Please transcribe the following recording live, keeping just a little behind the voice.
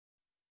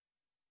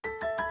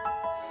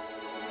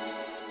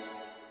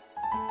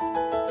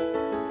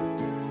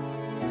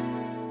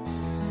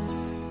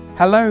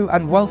Hello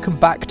and welcome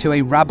back to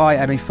A Rabbi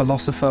and a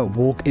Philosopher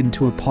Walk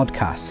into a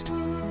Podcast.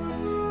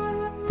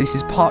 This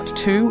is part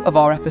 2 of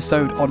our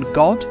episode on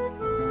God.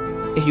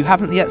 If you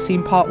haven't yet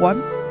seen part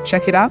 1,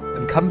 check it out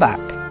and come back.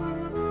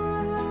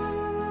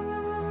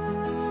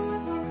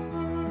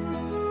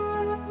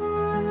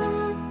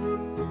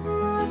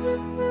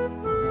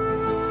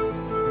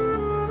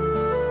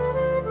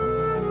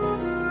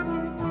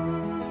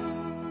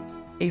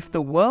 If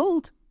the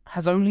world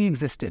has only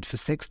existed for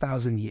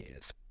 6,000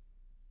 years,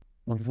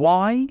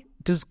 why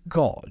does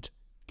God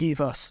give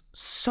us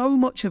so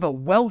much of a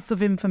wealth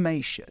of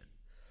information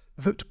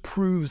that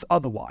proves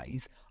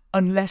otherwise,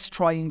 unless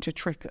trying to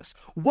trick us?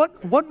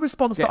 One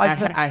response that I've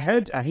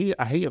heard... I hear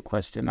your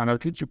question, and I'll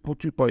get you put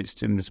 2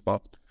 points in the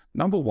spot.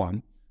 Number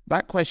one,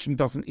 that question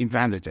doesn't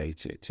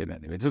invalidate it in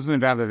any way. It doesn't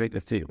invalidate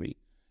the theory.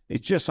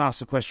 It just asks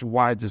the question,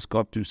 why does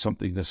God do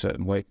something in a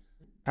certain way?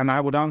 And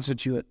I would answer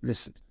to you,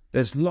 listen,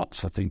 there's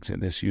lots of things in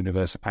this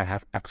universe. I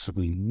have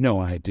absolutely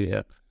no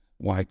idea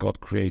why God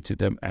created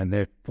them, and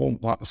they form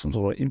part of some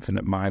sort of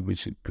infinite mind,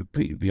 which is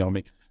completely beyond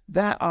me.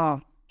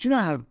 Do you know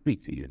how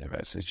big the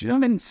universe is? Do you know how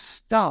many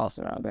stars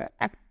are out there?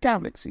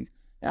 Galaxies.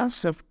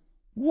 So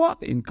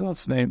what in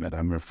God's name, and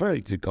I'm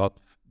referring to God,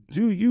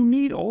 do you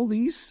need all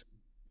these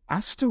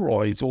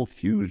asteroids or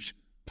huge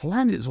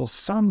planets or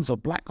suns or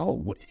black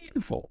holes? What are you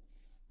looking for?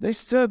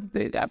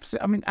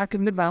 I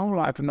can live my whole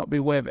life and not be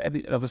aware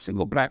of a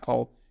single black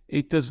hole.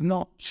 It does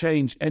not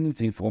change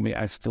anything for me.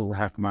 I still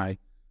have my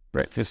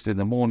breakfast in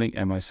the morning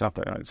and my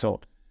supper and so on.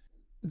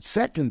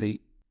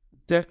 Secondly,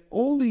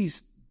 all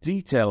these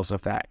details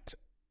of that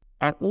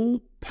are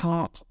all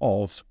part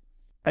of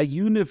a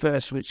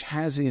universe which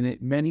has in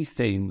it many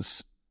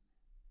things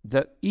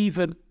that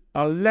even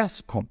are less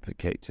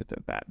complicated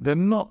than that. They're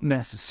not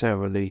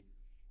necessarily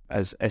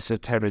as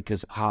esoteric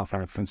as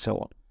Half-Life and so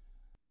on.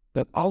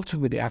 But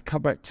ultimately, I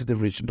come back to the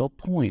original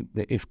point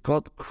that if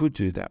God could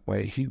do that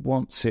way, he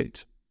wants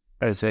it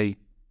as a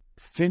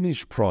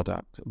finished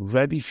product,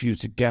 ready for you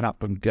to get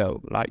up and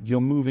go. Like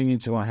you're moving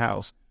into a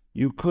house,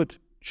 you could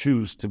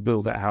choose to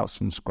build that house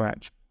from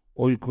scratch,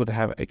 or you could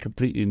have a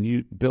completely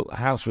new built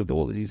house with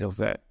all the details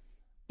there.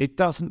 It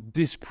doesn't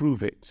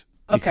disprove it.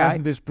 Okay. It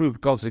doesn't disprove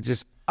God's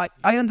existence.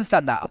 I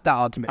understand that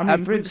argument. I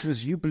mean, for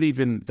instance, you believe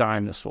in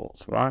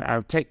dinosaurs, right?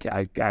 I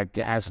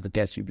hazard a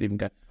guess you believe in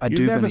dinosaurs.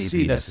 You've never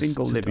seen a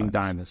single living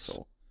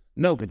dinosaur.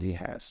 Nobody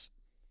has.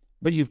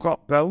 But you've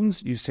got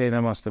bones, you say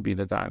there must have been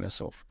a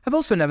dinosaur. I've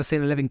also never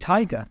seen a living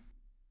tiger.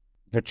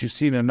 But you've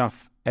seen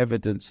enough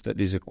evidence that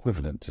is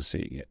equivalent to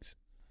seeing it.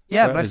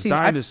 Yeah, but I've seen a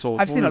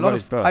lot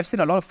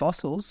of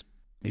fossils.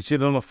 You've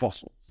seen a lot of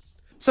fossils.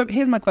 So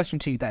here's my question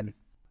to you then.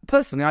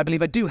 Personally, I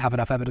believe I do have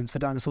enough evidence for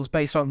dinosaurs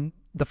based on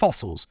the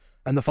fossils.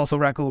 And the fossil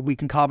record, we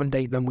can carbon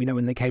date them, we know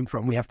when they came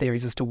from, we have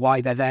theories as to why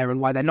they're there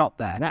and why they're not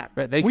there.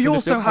 But they could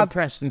also have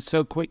compressed and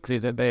so quickly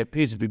that they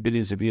appear to be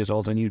billions of years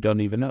old and you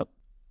don't even know.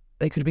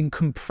 They could have been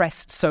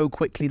compressed so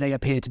quickly they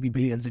appear to be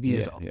billions of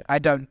years old. Yeah. I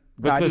don't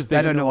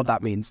know what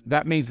that means.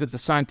 That means that the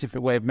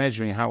scientific way of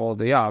measuring how old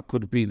they are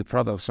could be the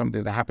product of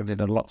something that happened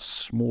in a lot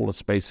smaller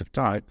space of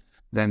time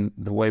than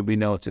the way we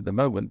know it at the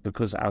moment,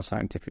 because our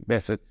scientific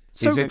method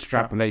is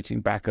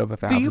extrapolating back over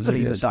thousands of years. Do you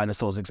believe that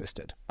dinosaurs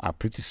existed? I'm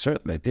pretty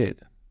certain they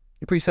did.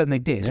 You're pretty certain they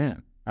did? Yeah.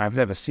 I've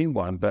never seen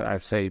one, but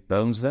I've say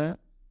bones there,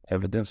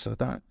 evidence of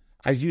that.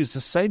 I use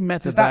the same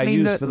method that I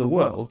use for the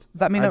world.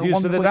 Does that mean I've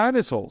used for the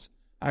dinosaurs.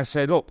 I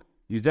say, look,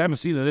 you've never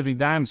seen a living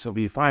dinosaur,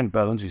 but you find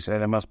bones, you say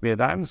there must be a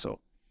dinosaur.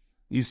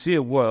 You see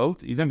a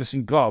world, you've never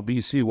seen God, but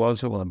you see a world,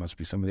 so well, there must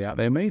be somebody out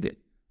there who made it.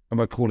 And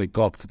we'll call it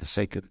God for the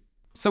sake of it.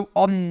 So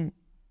on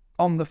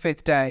the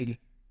fifth day,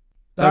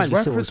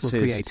 dinosaurs were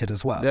created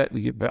as well?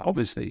 But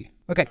obviously.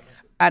 Okay,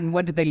 and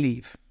when did they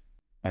leave?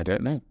 I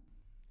don't know.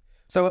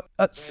 So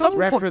at some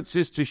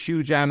references to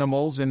huge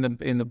animals in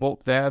the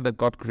book there that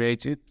God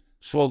created,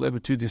 saw they were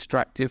too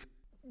distractive.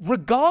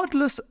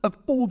 Regardless of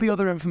all the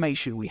other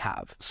information we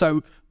have,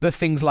 so the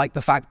things like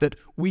the fact that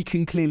we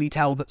can clearly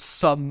tell that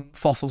some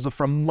fossils are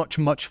from much,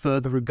 much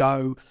further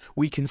ago,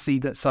 we can see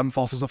that some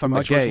fossils are from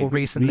much more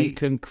recently. We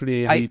can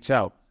clearly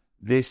tell.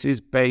 This is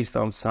based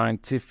on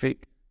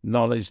scientific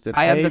knowledge that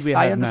I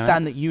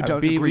understand that you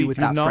don't agree with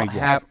that framework. We do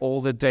not have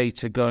all the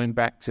data going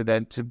back to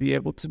then to be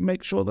able to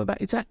make sure that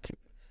is accurate.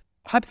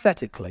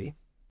 Hypothetically,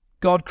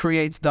 God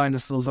creates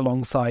dinosaurs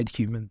alongside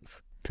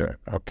humans.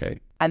 Okay.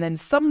 And then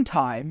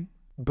sometime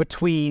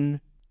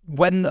between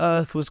when the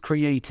Earth was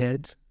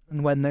created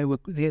and when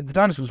the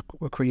dinosaurs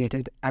were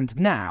created and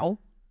now,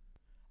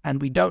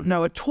 and we don't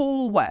know at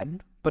all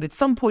when, but at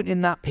some point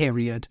in that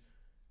period,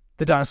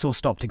 the dinosaurs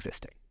stopped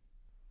existing.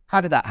 How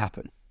did that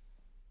happen?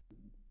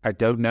 I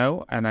don't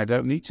know, and I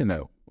don't need to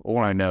know. All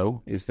I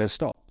know is they're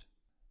stopped.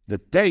 The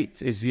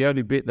date is the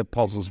only bit that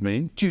puzzles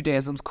me.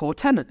 Judaism's core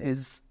tenet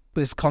is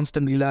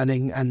constantly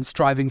learning and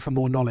striving for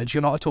more knowledge.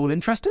 You're not at all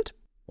interested?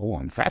 Oh,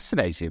 I'm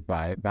fascinated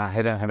by it, but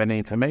I don't have any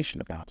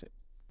information about it.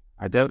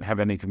 I don't have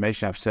any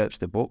information. I've searched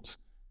the books.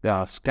 There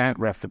are scant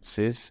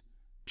references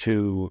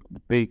to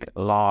big,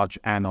 large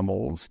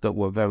animals that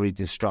were very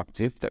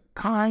destructive, that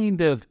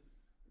kind of,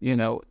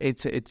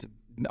 it's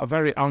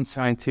very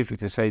unscientific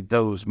to say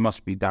those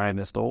must be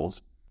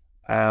dinosaurs.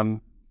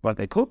 But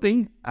they could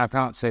be. I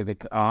can't say they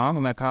are,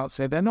 and I can't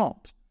say they're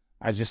not.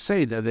 I just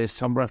say that there's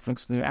some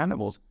reference to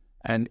animals,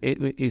 and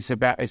it's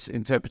about its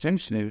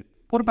interpretation.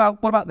 What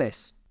about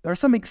this? There are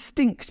some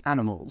extinct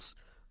animals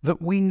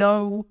that we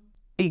know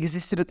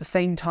existed at the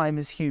same time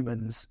as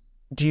humans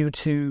due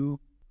to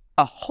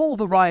a whole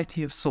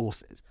variety of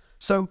sources.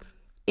 So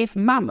if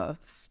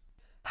mammoths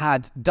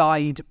had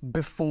died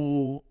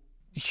before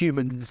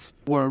humans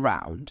were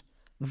around,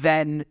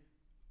 then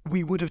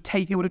it would have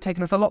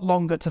taken us a lot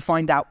longer to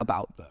find out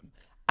about them.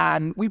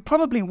 And we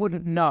probably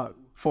wouldn't know,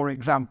 for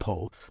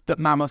example, that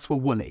mammoths were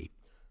woolly.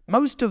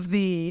 Most of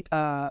the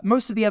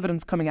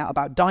evidence coming out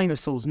about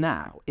dinosaurs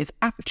now is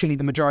actually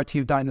the majority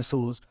of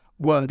dinosaurs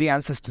were the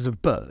ancestors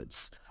of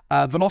birds.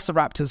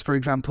 Velociraptors, for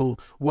example,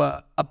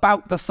 were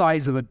about the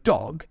size of a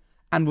dog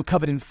and were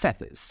covered in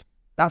feathers.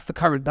 That's the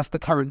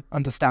current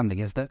understanding,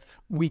 is that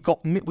we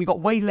got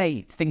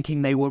waylaid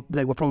thinking they were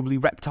probably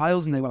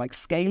reptiles and they were like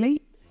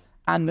scaly,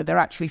 and that they're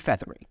actually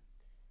feathery.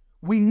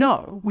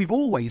 We've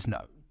always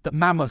known that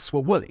mammoths were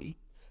woolly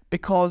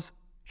because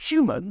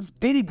humans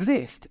did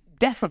exist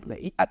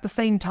definitely at the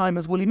same time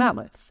as woolly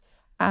mammoths,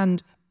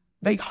 and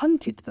they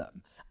hunted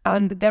them.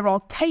 And there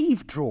are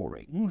cave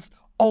drawings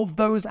of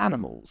those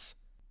animals.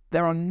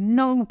 There are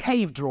no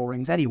cave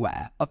drawings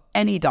anywhere of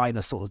any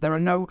dinosaurs.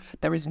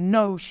 There is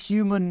no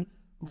human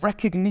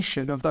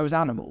recognition of those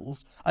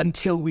animals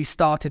until we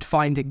started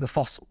finding the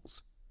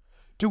fossils.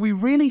 Do we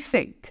really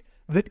think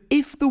that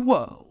if the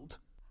world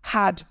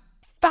had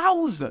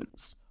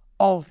thousands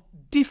of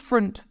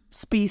different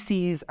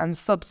species and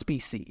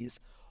subspecies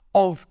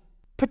of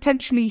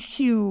potentially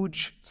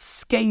huge,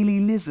 scaly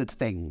lizard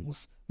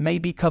things,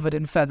 maybe covered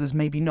in feathers,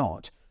 maybe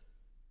not,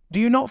 do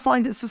you not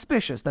find it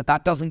suspicious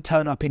that doesn't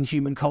turn up in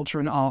human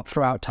culture and art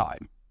throughout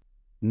time?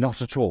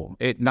 Not at all.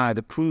 It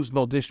neither proves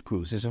nor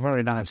disproves. It's a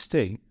very nice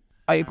thing.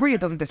 I agree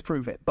it doesn't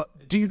disprove it,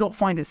 but do you not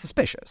find it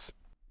suspicious?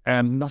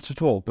 Not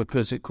at all,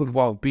 because it could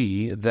well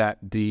be that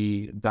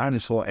the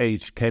dinosaur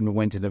age came and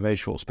went in a very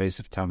short space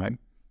of time.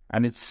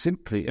 And it's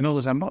simply, in other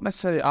words, I'm not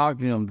necessarily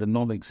arguing on the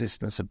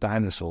non-existence of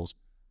dinosaurs.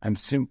 I'm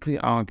simply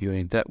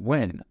arguing that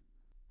when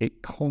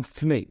it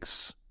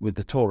conflicts with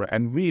the Torah,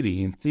 and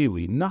really, in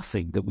theory,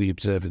 nothing that we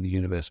observe in the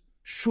universe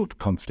should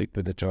conflict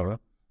with the Torah,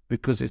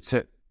 because it's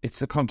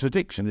a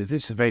contradiction. If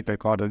this is made by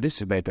God and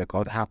this is made by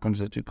God, how comes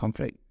the two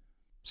conflict?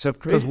 So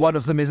because one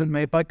of them isn't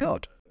made by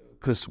God.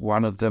 Because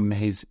one of them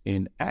is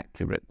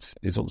inaccurate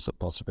is also a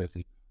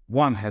possibility.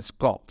 One has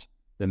got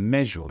the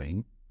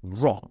measuring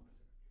wrong.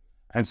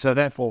 And so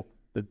therefore,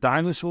 the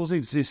dinosaurs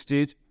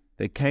existed,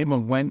 they came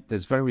and went,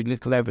 there's very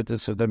little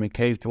evidence of them in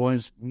cave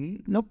drawings.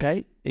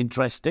 Okay,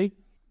 interesting.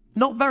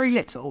 Not very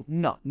little,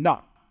 none.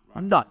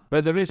 None.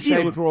 But there is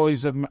cave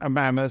drawings of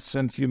mammoths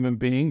and human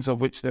beings,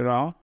 of which there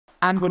are.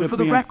 And for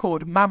the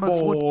record,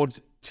 mammoths would...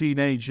 bored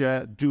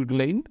teenager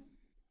doodling?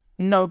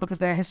 No, because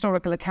they're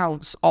historical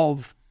accounts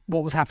of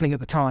what was happening at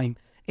the time.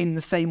 In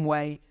the same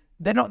way,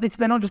 they're not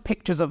just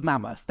pictures of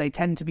mammoths. They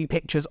tend to be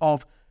pictures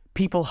of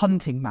people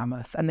hunting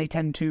mammoths, and they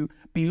tend to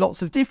be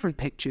lots of different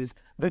pictures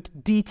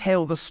that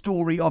detail the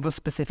story of a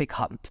specific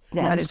hunt.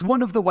 Yes. And it's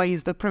one of the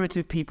ways that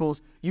primitive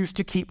peoples used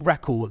to keep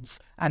records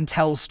and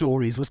tell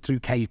stories was through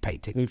cave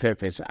painting.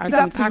 It's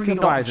absolutely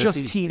not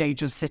just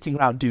teenagers sitting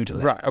around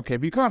doodling. Right, okay,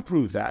 but you can't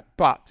prove that,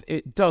 but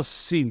it does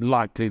seem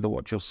likely that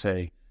what you're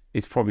saying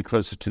is probably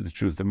closer to the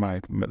truth than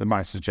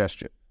my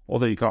suggestion,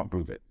 although you can't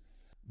prove it.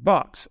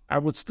 But I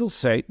would still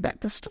say that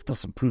this stuff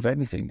doesn't prove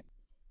anything.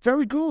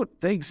 Very good.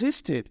 They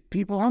existed.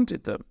 People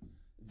hunted them.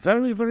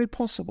 Very, very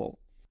possible.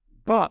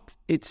 But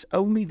it's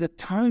only the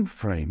time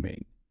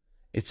framing.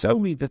 It's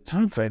only the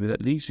time framing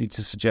that leads me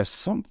to suggest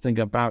something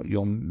about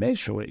your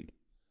measuring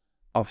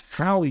of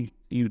how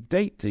you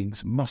date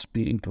things must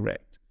be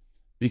incorrect.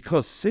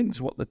 Because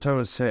since what the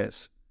Torah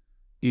says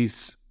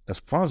is, as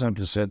far as I'm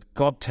concerned,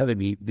 God telling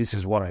me this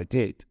is what I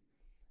did,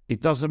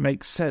 it doesn't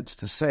make sense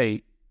to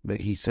say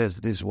that he says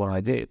this is what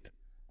I did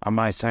and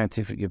my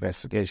scientific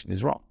investigation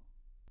is wrong.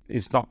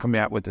 It's not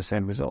coming out with the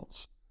same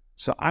results.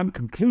 So I'm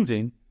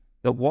concluding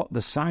that what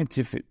the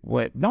scientific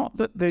way, not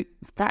that the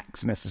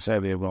facts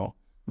necessarily are wrong,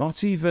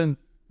 not even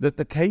that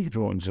the cave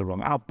drawings are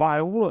wrong. I'll buy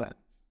all that.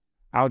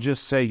 I'll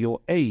just say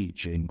your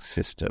aging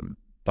system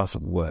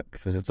doesn't work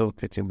because it doesn't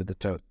fit in with the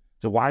Torah.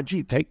 So why do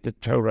you take the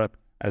Torah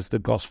as the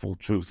gospel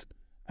truth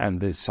and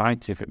the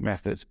scientific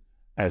method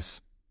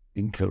as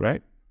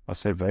incorrect? I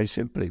say very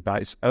simply, by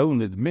its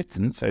own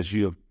admittance, as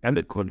you have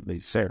eloquently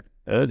said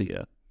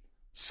earlier,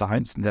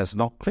 science does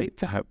not claim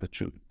to have the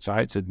truth.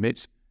 Science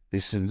admits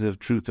this is the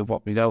truth of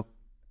what we know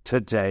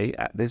today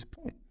at this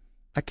point.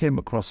 I came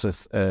across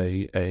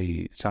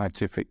a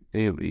scientific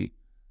theory,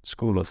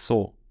 school of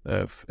thought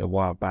a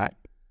while back,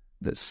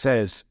 that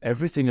says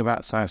everything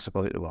about science is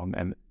completely wrong.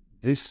 And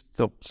this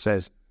thought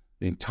says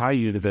the entire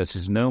universe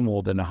is no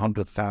more than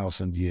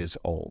 100,000 years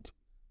old.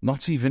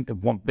 Not even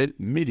 1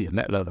 million,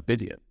 let alone a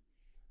billion.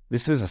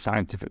 This is a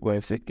scientific way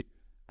of thinking.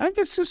 I think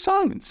it's just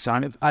science.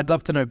 I'd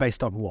love to know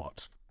based on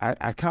what.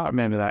 I can't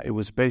remember that. It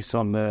was based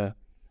on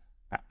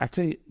I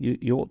tell you,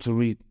 you ought to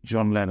read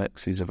John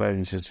Lennox. He's a very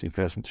interesting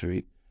person to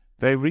read.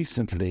 Very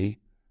recently,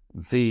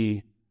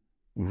 the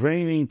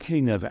reigning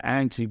king of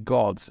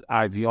anti-God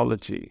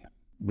ideology,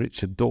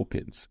 Richard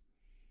Dawkins,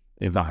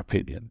 in my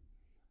opinion,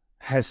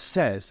 has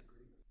said,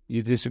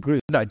 you disagree?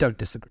 No, I don't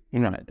disagree.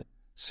 Right.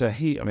 So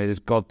there's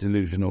God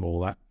delusion and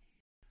all that.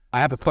 I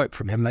have a quote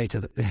from him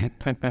later.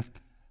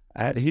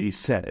 He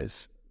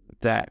says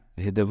that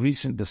the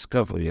recent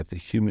discovery of the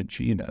human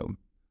genome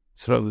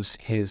throws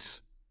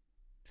his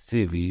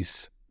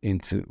theories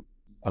into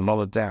a lot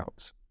of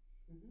doubt,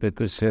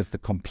 because the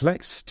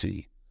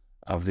complexity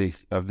of the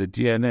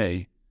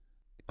DNA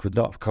could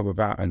not have come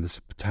about in the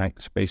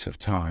space of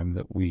time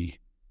that we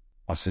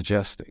are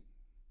suggesting.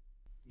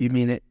 You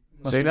mean it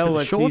must So in have other been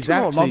words, shorter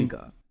or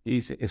longer?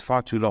 It's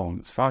far too long.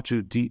 It's far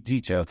too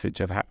detailed for it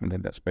to have happened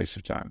in that space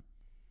of time.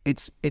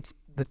 It's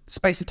the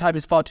space of time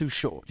is far too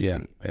short. Yeah.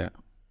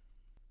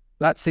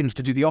 That seems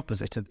to do the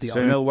opposite of the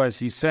So in other words,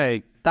 he's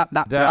saying that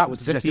would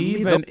suggest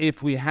even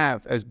if we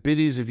have as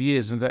billions of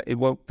years and that it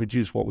won't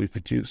produce what we've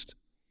produced,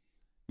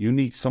 you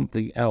need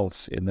something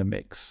else in the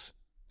mix.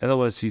 In other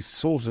words, he's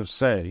sort of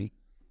saying,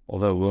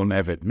 although we'll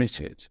never admit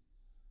it,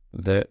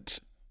 that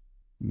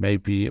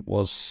maybe it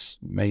was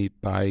made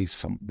by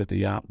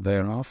somebody out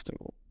there after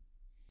all.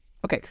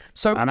 Okay,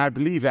 so... And I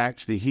believe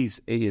actually he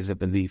is a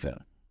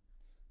believer,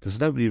 because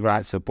nobody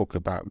writes a book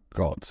about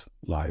God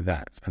like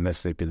that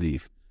unless they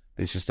believe.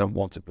 They just don't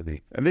want to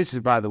believe. And this is,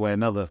 by the way,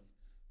 another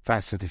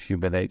facet of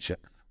human nature.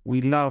 We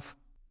love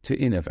to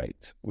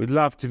innovate. We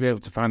love to be able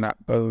to find our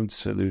own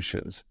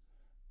solutions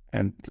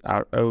and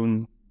our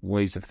own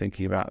ways of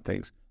thinking about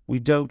things. We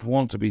don't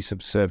want to be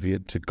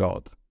subservient to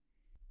God,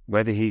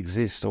 whether he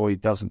exists or he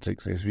doesn't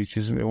exist, which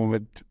is when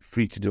we're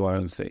free to do our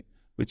own thing.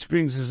 Which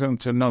brings us on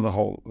to another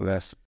whole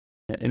lesson.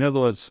 In other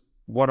words,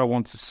 what I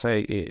want to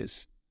say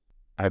is,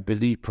 I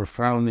believe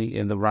profoundly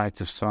in the right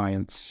of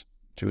science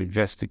to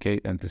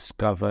investigate and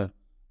discover,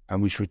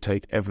 and we should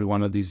take every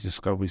one of these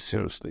discoveries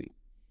seriously.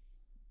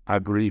 I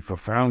believe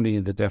profoundly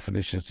in the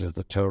definitions of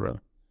the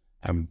Torah,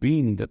 and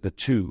being that the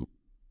two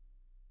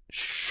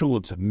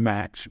should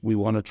match, we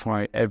want to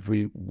try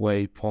every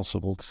way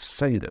possible to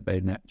say that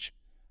they match,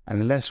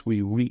 unless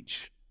we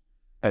reach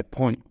a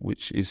point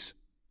which is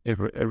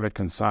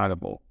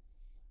irreconcilable,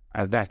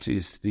 and that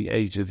is the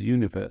age of the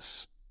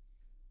universe.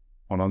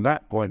 And on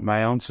that point, my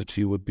answer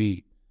to you would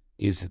be,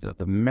 is that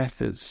the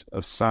methods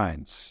of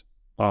science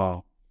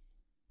are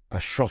a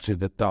shot in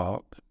the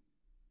dark.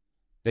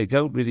 They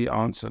don't really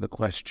answer the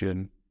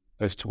question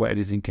as to where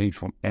anything came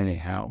from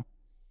anyhow.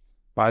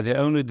 By their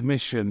own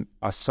admission,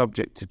 are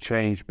subject to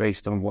change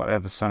based on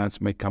whatever science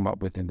may come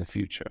up with in the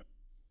future.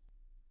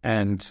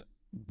 And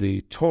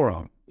the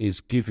Torah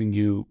is giving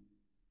you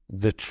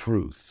the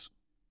truth.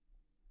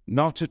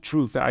 Not a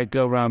truth that I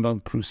go around on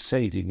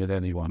crusading with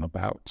anyone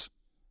about.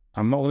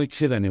 I'm not going to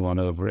kill anyone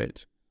over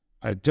it.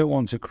 I don't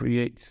want to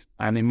create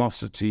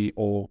animosity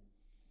or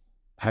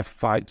have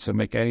fights or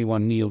make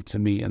anyone kneel to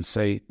me and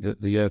say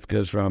that the earth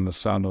goes around the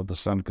sun or the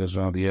sun goes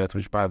around the earth,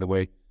 which, by the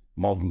way,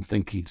 modern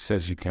thinking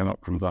says you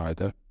cannot prove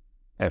either,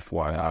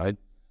 FYI.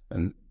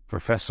 And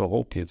Professor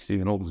Hawkins,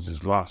 Stephen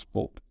Hawkins' last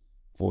book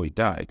before he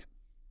died,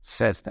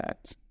 says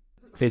that.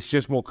 It's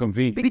just more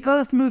convenient. The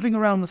Earth moving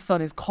around the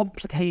sun is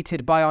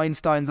complicated by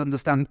Einstein's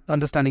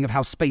understanding of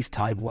how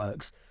space-time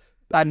works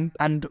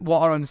and what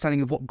our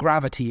understanding of what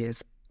gravity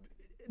is.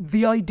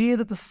 The idea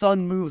that the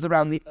sun moves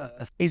around the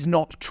Earth is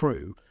not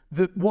true.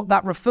 What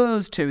that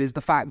refers to is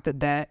the fact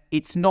that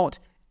it's not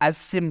as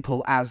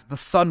simple as the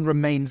sun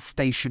remains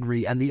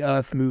stationary and the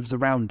Earth moves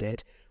around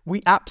it.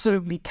 We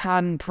absolutely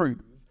can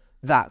prove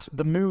that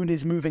the moon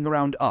is moving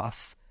around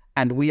us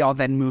and we are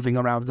then moving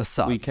around the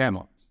sun. We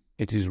cannot.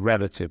 It is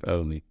relative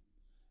only.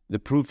 The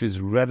proof is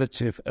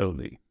relative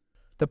only.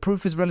 The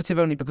proof is relative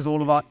only because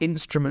all of our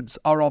instruments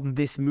are on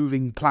this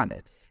moving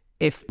planet.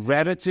 If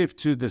relative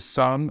to the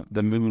sun,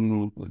 the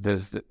moon,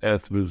 the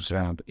Earth moves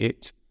around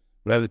it.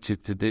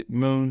 Relative to the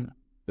moon,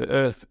 the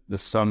Earth, the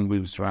sun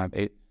moves around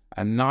it.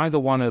 And neither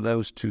one of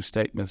those two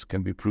statements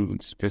can be proven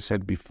to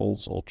be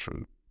false or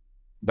true.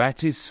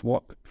 That is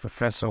what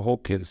Professor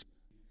Hawkins,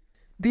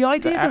 the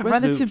idea that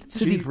relative to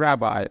chief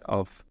rabbi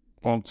of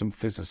quantum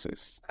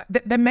physicists.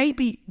 There may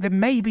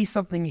be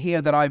something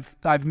here that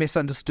I've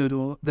misunderstood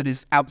or that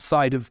is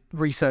outside of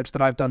research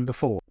that I've done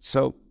before.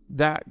 So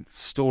that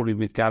story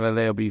with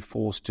Galileo being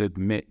forced to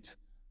admit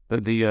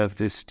that the Earth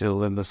is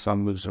still and the sun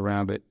moves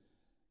around it,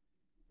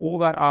 all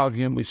that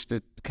argument which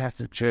the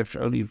Catholic Church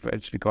only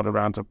eventually got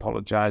around to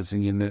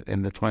apologizing in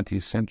the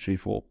 20th century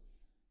for,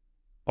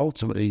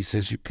 ultimately he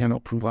says you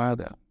cannot prove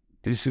either.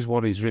 This is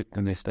what he's written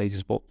in his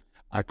latest book.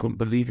 I couldn't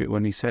believe it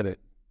when he said it.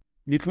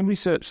 You can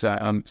research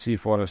that and see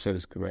if what I've said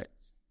is correct.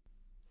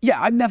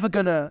 Yeah, I'm never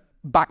going to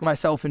back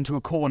myself into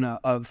a corner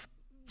of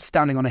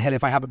standing on a hill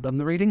if I haven't done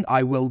the reading.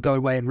 I will go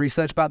away and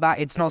research about that.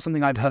 It's not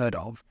something I've heard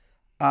of.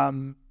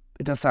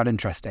 It does sound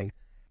interesting.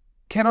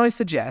 Can I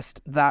suggest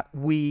that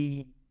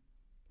we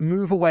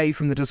move away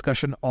from the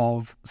discussion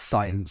of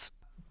science?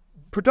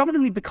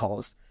 Predominantly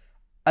because,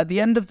 at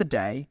the end of the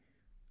day,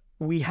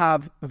 we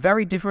have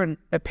very different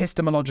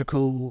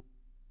epistemological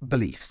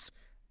beliefs.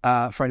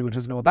 For anyone who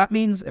doesn't know what that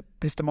means,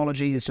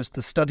 epistemology is just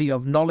the study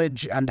of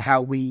knowledge and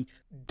how we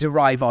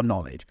derive our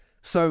knowledge.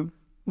 So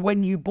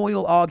when you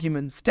boil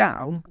arguments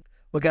down,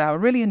 we're going to have a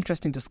really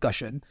interesting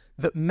discussion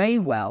that may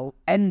well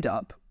end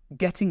up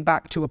getting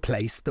back to a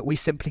place that we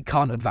simply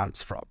can't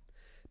advance from.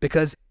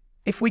 Because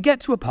if we get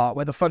to a part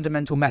where the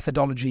fundamental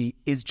methodology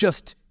is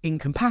just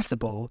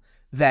incompatible,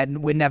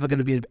 then we're never going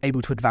to be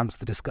able to advance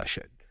the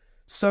discussion.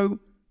 So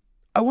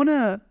I want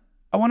to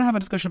have a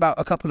discussion about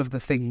a couple of the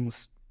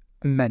things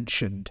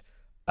mentioned.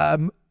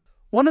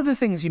 One of the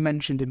things you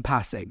mentioned in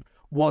passing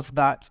was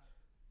that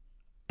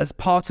as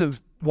part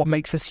of what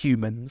makes us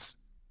humans,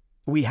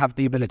 we have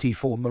the ability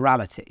for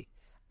morality,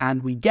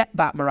 and we get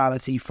that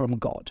morality from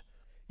God.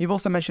 You've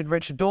also mentioned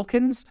Richard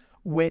Dawkins,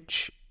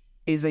 which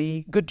is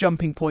a good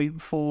jumping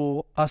point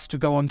for us to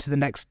go on to the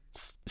next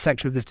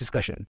section of this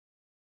discussion.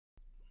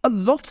 A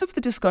lot of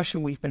the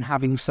discussion we've been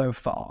having so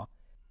far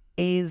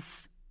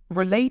is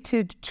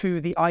related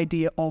to the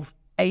idea of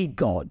a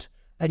God,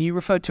 and you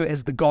referred to it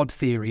as the God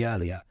theory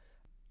earlier.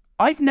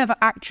 I've never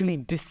actually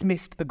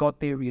dismissed the God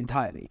theory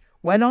entirely.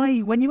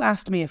 When you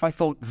asked me if I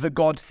thought the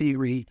God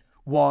theory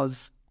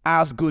was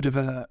as good of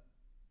a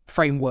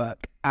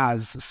framework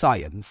as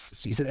science,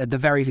 so you said at the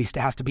very least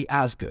it has to be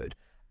as good,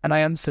 and I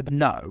answered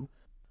no.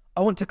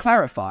 I want to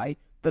clarify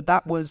that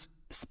that was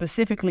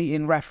specifically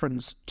in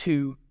reference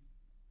to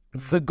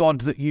the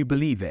God that you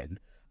believe in.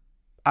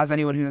 As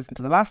anyone who listened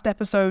to the last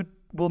episode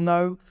will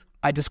know,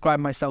 I describe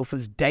myself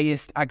as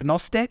deist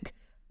agnostic.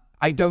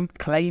 I don't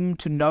claim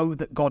to know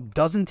that God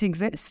doesn't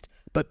exist,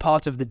 but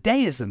part of the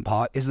deism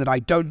part is that I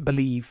don't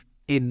believe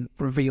in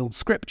revealed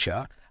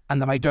scripture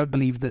and that I don't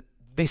believe that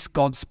this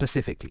God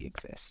specifically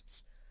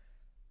exists.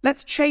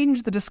 Let's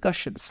change the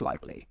discussion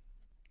slightly,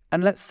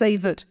 and let's say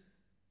that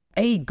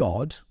a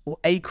God or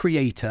a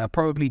creator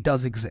probably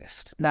does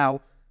exist.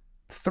 Now,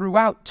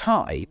 throughout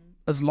time,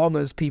 as long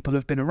as people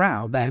have been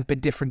around, there have been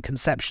different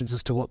conceptions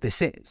as to what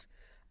this is.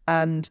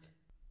 And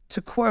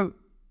to quote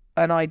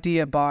an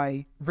idea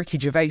by Ricky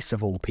Gervais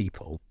of all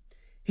people,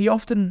 he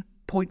often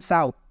points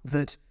out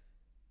that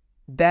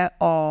there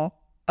are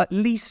at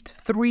least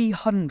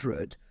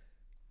 300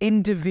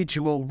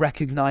 individual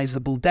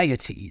recognizable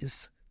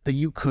deities that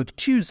you could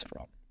choose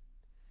from.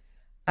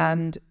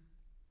 And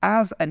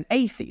as an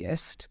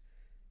atheist,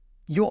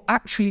 you're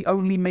actually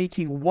only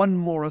making one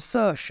more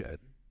assertion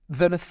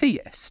than a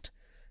theist,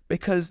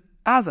 because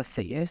as a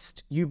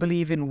theist, you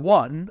believe in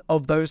one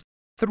of those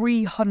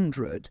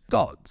 300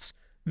 gods.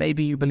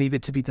 Maybe you believe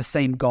it to be the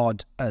same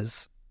God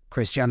as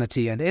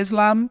Christianity and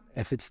Islam,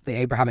 if it's the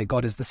Abrahamic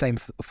God is the same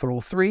for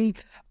all three.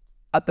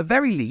 At the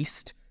very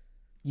least,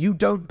 you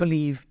don't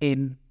believe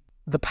in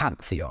the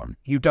pantheon.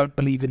 You don't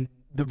believe in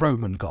the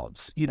Roman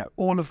gods. You know,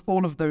 all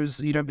of those,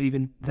 you don't believe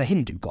in the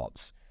Hindu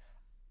gods.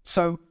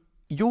 So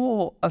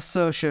your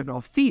assertion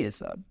of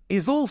theism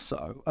is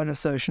also an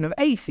assertion of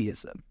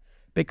atheism,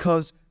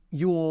 because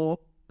you're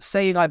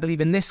saying, I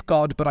believe in this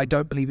God, but I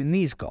don't believe in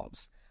these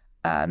gods.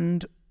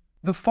 And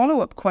the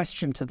follow-up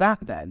question to that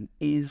then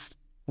is,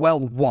 well,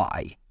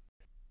 why?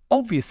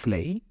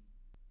 Obviously,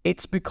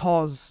 it's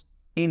because,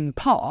 in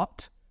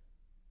part,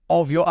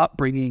 of your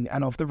upbringing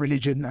and of the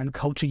religion and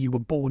culture you were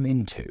born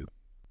into.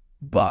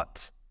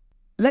 But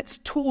let's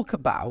talk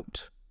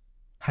about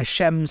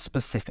Hashem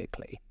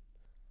specifically.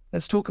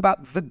 Let's talk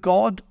about the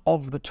God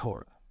of the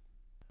Torah.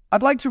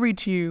 I'd like to read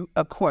to you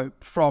a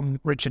quote from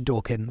Richard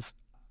Dawkins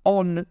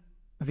on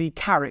the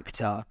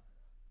character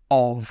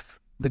of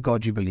the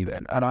God you believe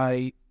in. And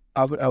I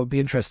would be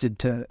interested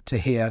to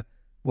hear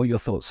what your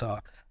thoughts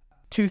are.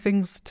 Two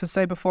things to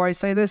say before I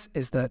say this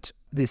is that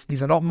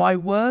these are not my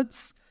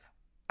words,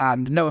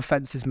 and no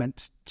offense is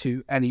meant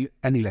to any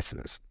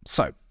listeners.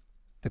 So,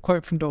 the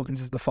quote from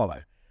Dawkins is the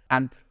follow.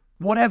 And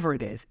whatever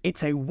it is,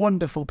 it's a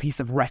wonderful piece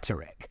of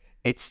rhetoric.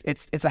 It's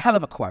a hell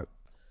of a quote.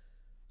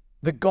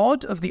 The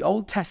God of the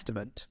Old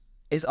Testament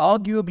is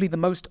arguably the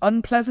most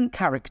unpleasant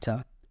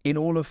character in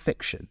all of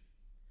fiction.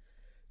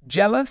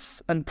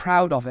 Jealous and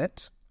proud of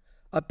it,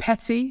 a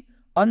petty,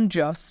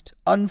 unjust,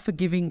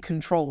 unforgiving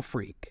control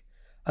freak,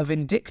 a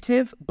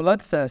vindictive,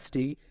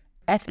 bloodthirsty,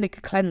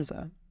 ethnic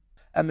cleanser,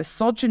 a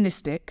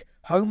misogynistic,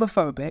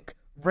 homophobic,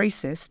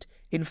 racist,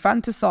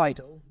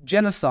 infanticidal,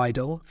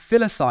 genocidal,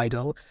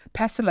 filicidal,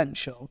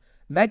 pestilential,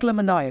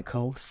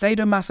 megalomaniacal,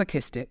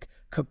 sadomasochistic,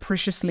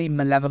 capriciously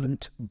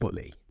malevolent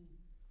bully.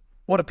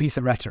 What a piece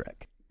of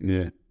rhetoric.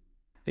 Yeah.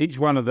 Each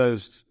one of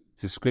those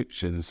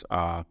descriptions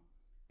are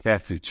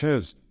carefully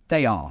chosen.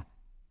 They are.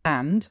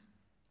 And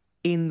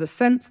in the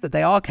sense that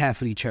they are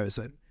carefully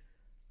chosen,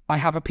 I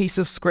have a piece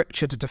of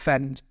scripture to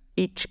defend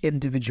each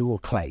individual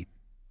claim.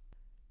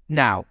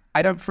 Now,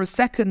 I don't for a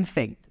second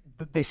think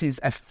that this is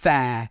a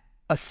fair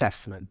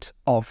assessment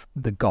of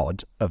the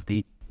God of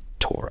the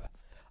Torah.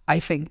 I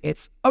think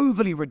it's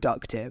overly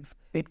reductive.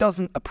 It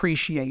doesn't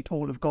appreciate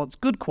all of God's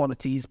good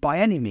qualities by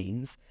any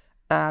means,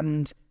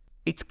 and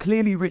it's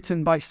clearly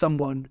written by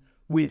someone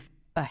with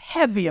a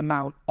heavy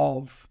amount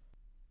of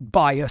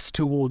bias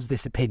towards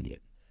this opinion.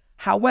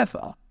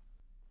 However,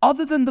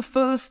 other than the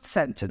first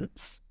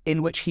sentence,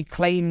 in which he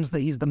claims that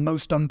he's the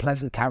most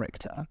unpleasant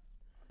character,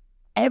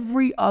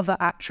 every other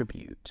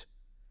attribute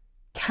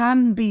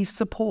can be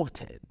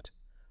supported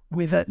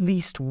with at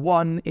least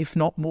one, if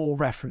not more,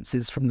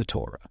 references from the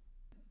Torah.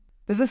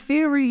 There's a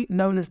theory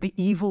known as the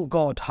evil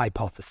God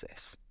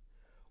hypothesis,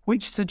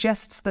 which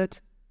suggests that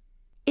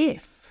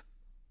if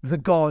the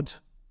God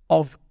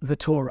of the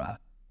Torah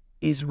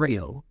is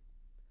real,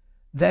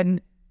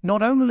 then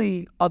not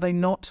only are they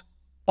not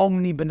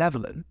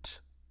omnibenevolent,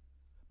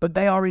 but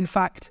they are in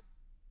fact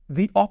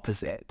the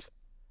opposite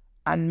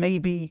and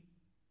maybe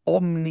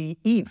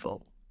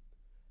omni-evil.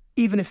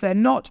 Even if they're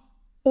not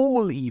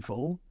all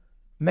evil,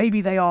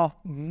 maybe they are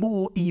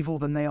more evil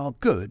than they are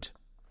good,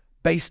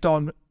 based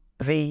on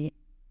the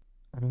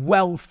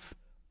wealth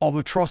of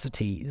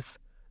atrocities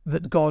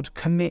that God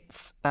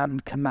commits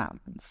and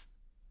commands.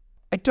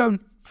 I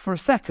don't for a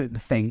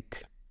second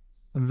think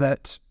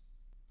that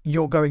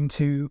you're going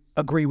to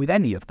agree with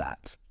any of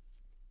that.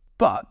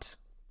 But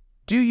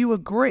do you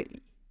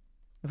agree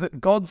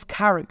that God's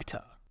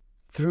character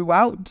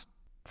throughout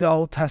the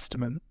Old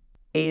Testament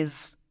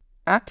is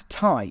at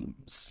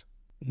times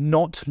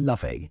not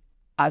loving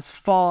as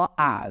far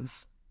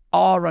as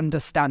our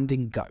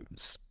understanding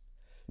goes?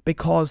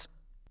 Because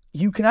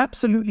you can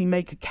absolutely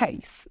make a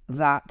case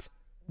that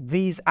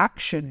these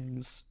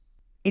actions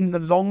in the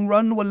long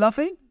run were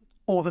loving,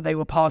 or that they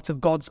were part of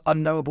God's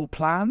unknowable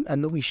plan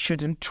and that we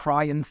shouldn't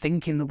try and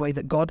think in the way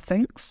that God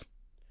thinks.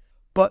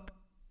 But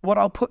what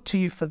I'll put to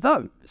you for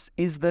those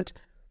is that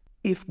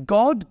if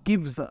God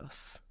gives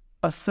us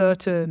a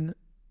certain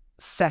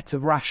set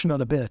of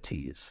rational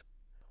abilities,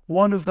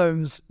 one of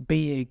those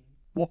being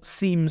what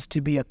seems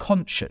to be a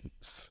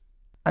conscience,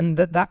 and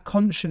that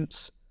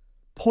conscience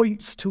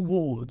points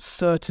towards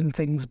certain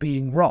things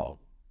being wrong,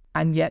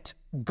 and yet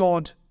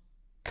God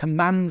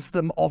commands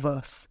them of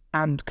us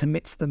and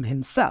commits them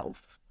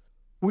himself,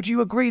 would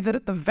you agree that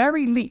at the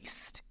very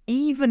least,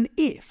 even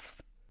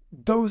if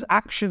those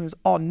actions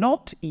are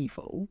not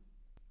evil,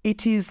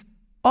 it is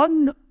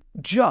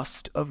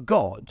unjust of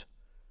God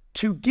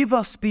to give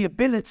us the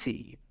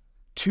ability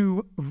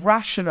to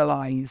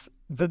rationalize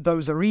that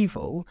those are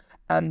evil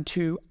and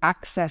to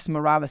access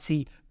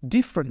morality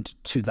different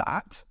to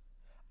that,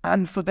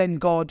 and for then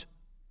God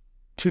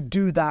to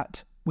do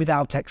that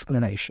without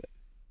explanation?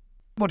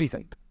 What do you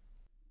think?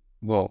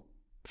 Well,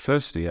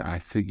 firstly, I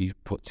think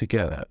you've put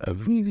together a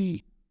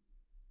really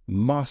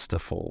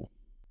masterful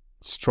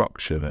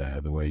structure there,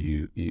 the way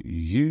you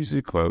use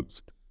the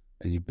quotes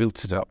and you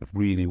built it up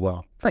really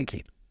well. Thank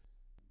you.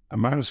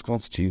 And my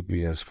response to you would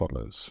be as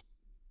follows.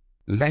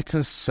 Let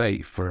us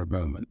say for a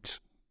moment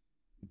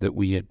that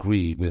we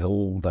agree with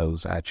all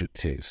those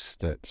adjectives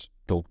that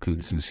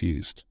Dawkins has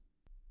used.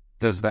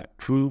 Does that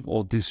prove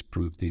or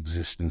disprove the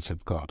existence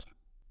of God?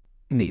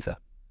 Neither.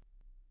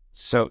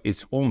 So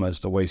it's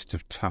almost a waste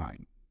of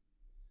time.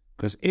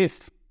 Because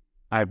if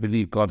I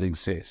believe God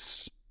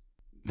exists,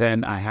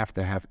 then I have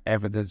to have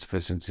evidence for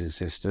his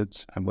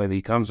existence, and whether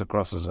he comes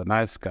across as a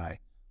nice guy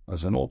or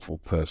as an awful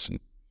person,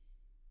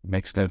 it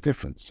makes no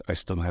difference. I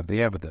still have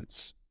the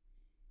evidence.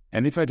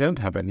 And if I don't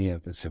have any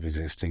evidence of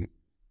existing,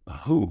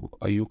 who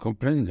are you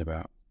complaining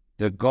about?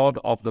 The God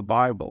of the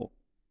Bible?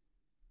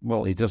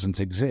 Well, he doesn't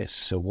exist,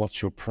 so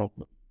what's your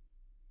problem?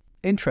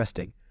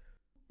 Interesting.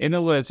 In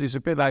other words, it's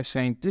a bit like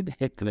saying, did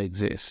Hitler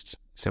exist?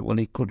 So, well,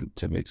 he couldn't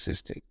have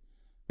existed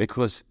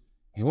because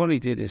what he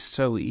did is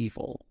so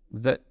evil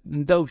that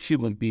no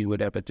human being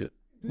would ever do.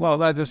 Well,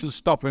 that doesn't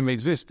stop him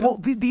existing. Well,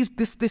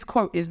 this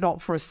quote is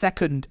not for a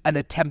second an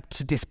attempt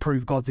to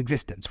disprove God's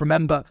existence.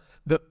 Remember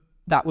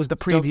that was the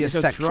previous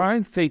section. Try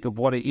and think of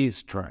what it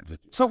is trying to do.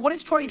 So what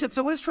it's trying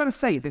to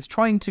say is it's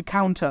trying to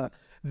counter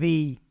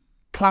the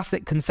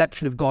classic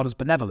conception of God as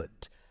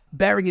benevolent,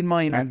 bearing in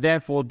mind... And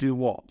therefore do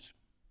what?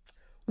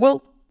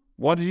 Well...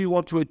 What do you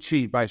want to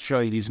achieve by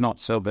showing he's not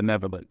so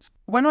benevolent?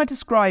 When I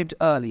described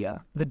earlier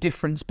the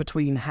difference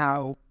between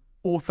how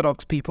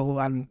Orthodox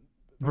people and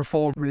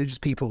Reformed religious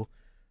people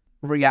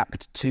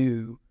react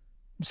to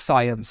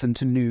science and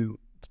to new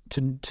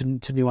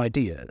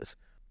ideas,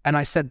 and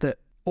I said that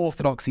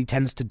Orthodoxy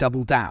tends to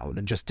double down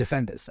and just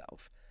defend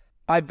itself,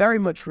 I very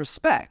much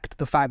respect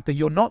the fact that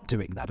you're not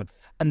doing that,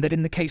 and that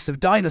in the case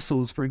of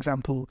dinosaurs, for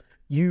example,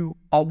 you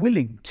are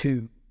willing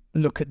to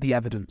look at the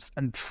evidence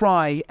and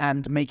try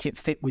and make it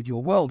fit with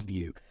your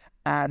worldview.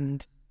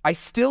 And I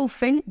still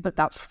think that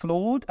that's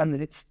flawed and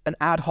that it's an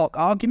ad hoc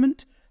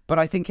argument, but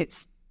I think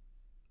it's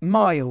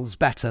miles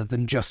better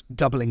than just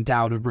doubling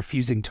down and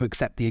refusing to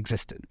accept the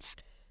existence.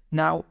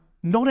 Now,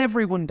 not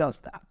everyone does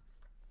that.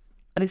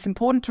 And it's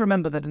important to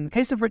remember that in the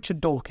case of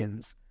Richard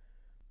Dawkins,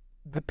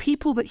 the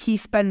people that he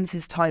spends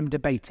his time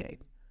debating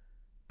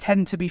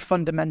tend to be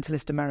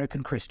fundamentalist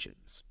American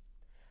Christians.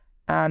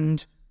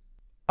 And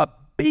a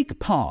big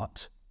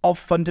part of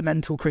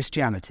fundamental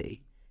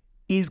Christianity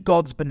is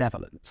God's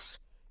benevolence.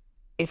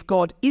 If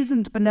God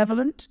isn't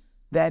benevolent,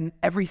 then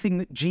everything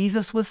that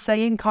Jesus was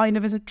saying kind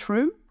of isn't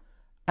true,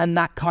 and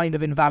that kind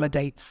of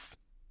invalidates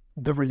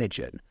the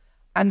religion.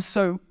 And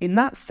so, in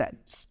that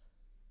sense,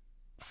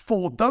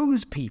 for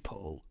those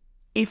people,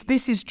 If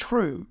this is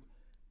true,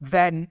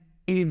 then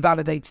it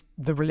invalidates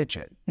the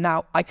religion.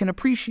 Now, I can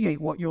appreciate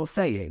what you're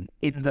saying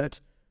in that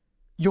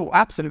you're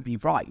absolutely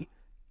right.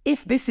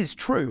 If this is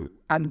true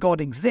and God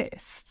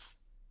exists,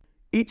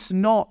 it's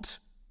not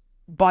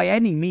by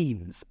any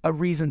means a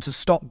reason to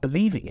stop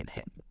believing in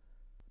him.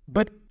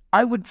 But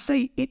I would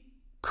say it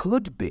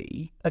could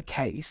be a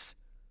case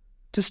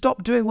to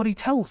stop doing what he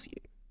tells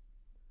you,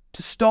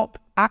 to stop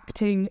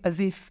acting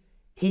as if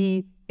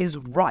he is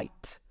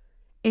right.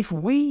 If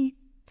we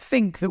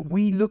think that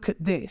we look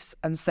at this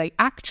and say,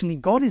 actually,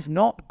 God is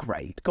not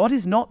great, God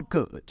is not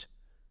good,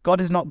 God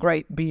is not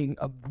great being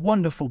a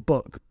wonderful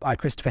book by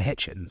Christopher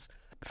Hitchens,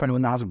 for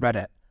anyone that hasn't read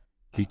it.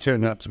 He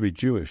turned out to be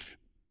Jewish.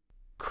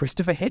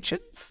 Christopher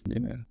Hitchens?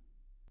 Yeah.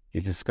 He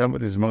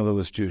discovered his mother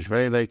was Jewish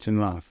very late in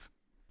life.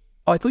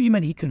 Oh, I thought you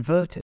meant he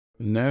converted.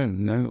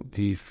 No,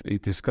 he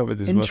discovered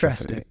his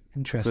Interesting. mother.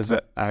 Interesting.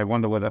 I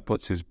wonder where that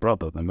puts his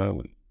brother at the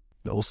moment.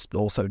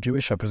 Also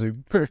Jewish, I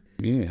presume.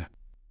 Yeah.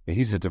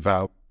 He's a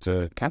devout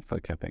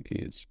Catholic, I think he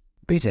is.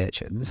 Peter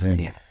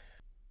Hitchens. Yeah.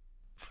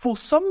 For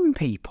some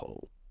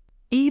people,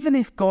 even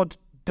if God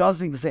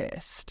does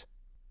exist,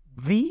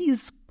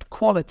 these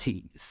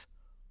qualities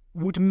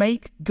would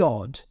make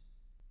God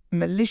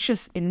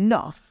malicious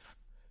enough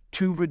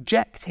to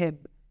reject him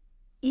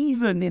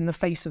even in the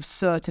face of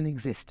certain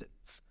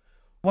existence.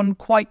 One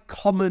quite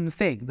common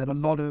thing that a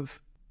lot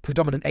of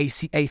predominant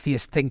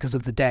atheist thinkers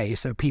of the day,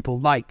 so people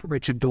like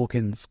Richard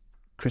Dawkins,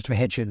 Christopher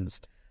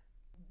Hitchens,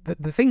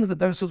 the things that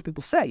those sorts of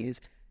people say is,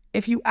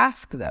 if you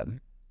ask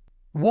them,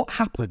 what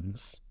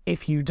happens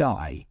if you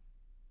die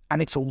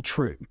and it's all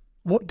true?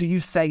 What do you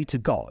say to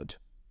God?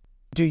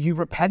 Do you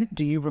repent?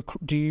 Do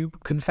you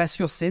confess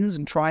your sins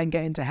and try and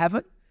get into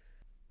heaven?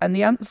 And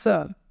the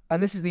answer,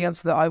 and this is the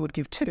answer that I would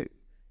give too,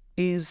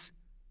 is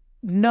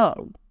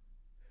no.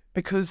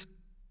 Because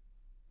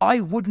I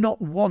would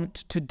not want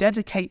to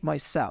dedicate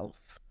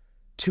myself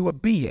to a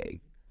being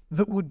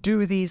that would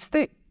do these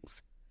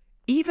things,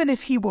 even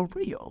if he were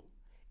real.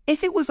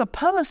 If it was a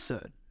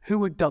person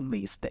who had done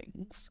these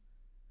things,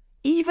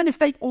 even if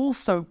they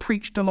also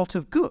preached a lot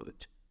of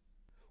good,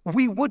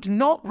 we would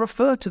not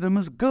refer to them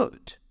as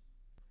good.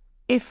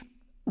 If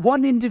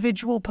one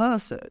individual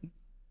person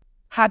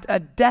had a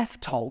death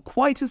toll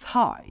quite as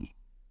high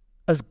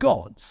as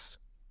God's,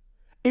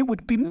 it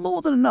would be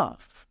more than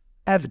enough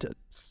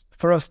evidence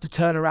for us to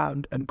turn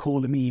around and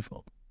call him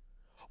evil.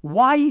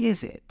 Why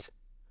is it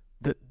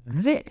that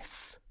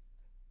this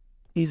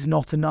is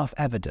not enough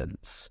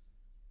evidence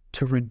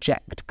to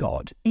reject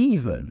God,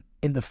 even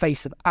in the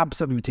face of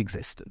absolute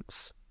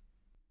existence?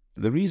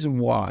 The reason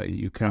why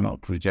you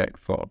cannot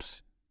reject God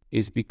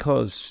is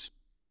because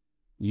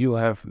you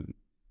have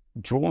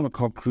drawn a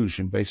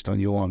conclusion based on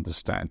your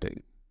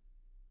understanding,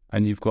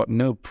 and you've got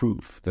no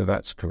proof that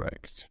that's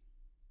correct.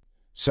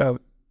 So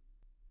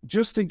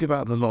just think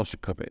about the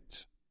logic of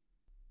it.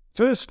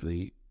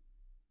 Firstly,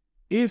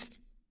 if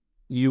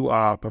you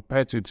are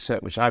prepared to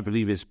accept, which I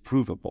believe is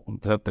provable,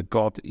 that the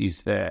God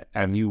is there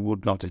and you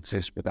would not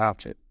exist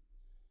without it,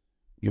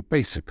 you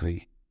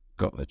basically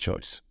got the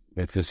choice,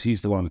 because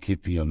he's the one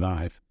keeping you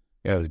alive.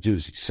 You have to do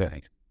as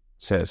he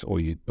says, or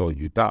you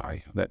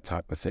die, that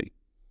type of thing.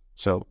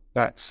 So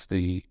that's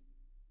the,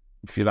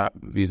 if you like,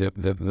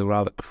 the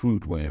rather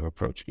crude way of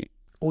approaching it.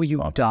 Or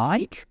you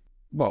die?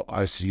 Well,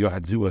 I say you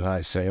have to do what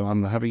I say, or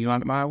I'm having you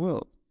out of my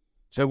will.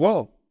 So,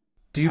 well,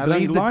 do you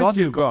believe that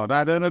God? God,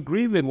 I don't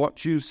agree with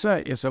what you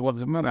say. You say, well,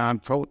 doesn't matter, I'm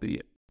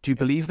totally. Do you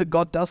believe that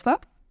God does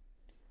that?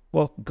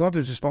 Well, God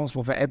is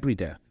responsible for every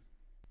death.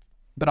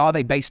 But are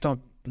they based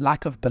on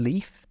lack of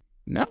belief?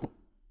 No,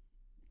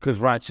 because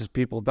righteous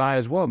people die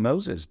as well.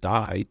 Moses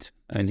died,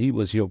 and he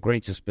was your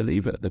greatest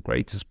believer, the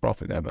greatest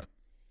prophet ever.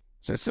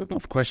 So it's not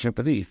a question of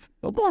belief.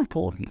 But more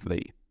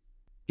importantly,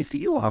 if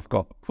you have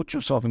God, put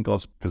yourself in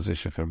God's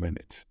position for a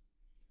minute.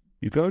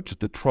 You go to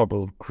the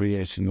trouble of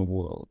creating a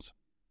world.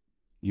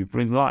 You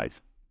bring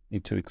life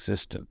into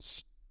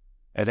existence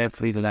at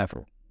every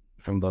level,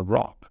 from the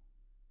rock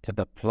to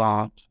the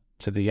plant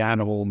to the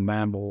animal,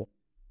 mammal,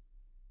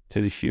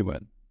 to the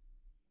human.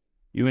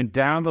 You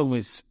endow them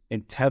with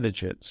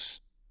intelligence.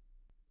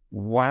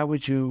 Why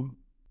would you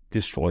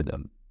destroy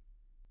them?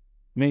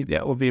 Maybe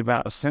that would be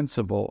about as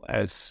sensible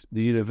as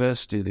the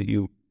university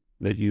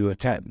that you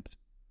attend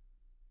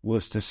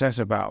was to set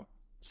about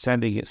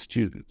sending its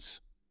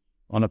students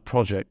on a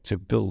project to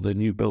build a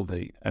new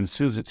building, and as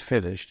soon as it's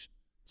finished,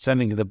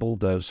 sending the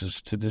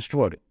bulldozers to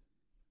destroy it.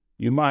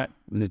 You might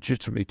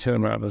legitimately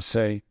turn around and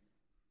say,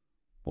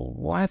 well,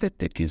 why the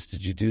dickens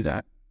did you do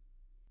that?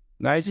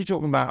 Now, as you're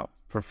talking about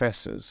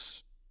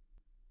professors,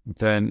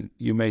 then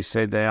you may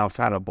say they are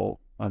fallible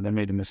and they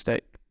made a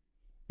mistake.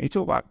 You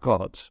talk about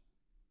God,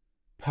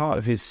 part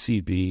of his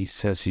CV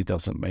says he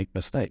doesn't make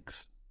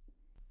mistakes.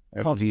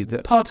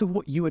 Part of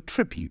what you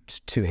attribute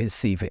to his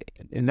CV.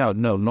 No,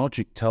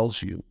 logic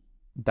tells you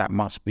that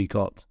must be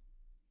God.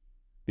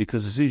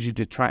 Because as soon as you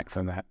detract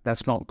from that,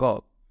 that's not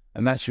God.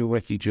 And that's your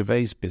Ricky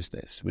Gervais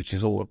business, which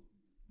is all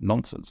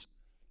nonsense.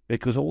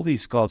 Because all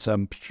these gods are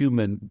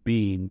humans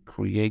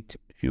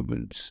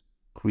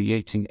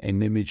creating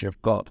an image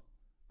of God.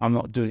 I'm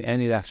not doing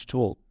any of that at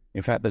all.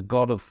 In fact, the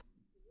God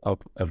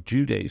of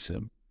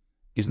Judaism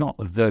is not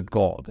the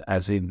God,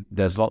 as in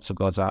there's lots of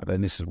gods out there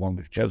and this is one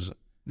we've chosen.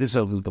 This is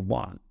only the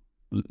one.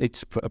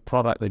 It's a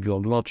product of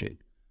your logic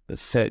that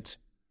says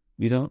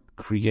you don't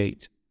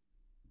create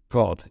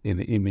God in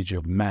the image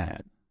of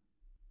man.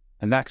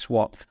 And that's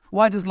what...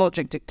 Why does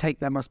logic dictate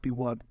there must be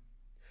one?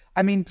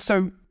 I mean,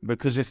 so...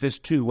 Because if there's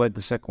two, where'd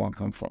the second one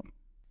come from?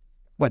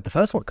 Where'd the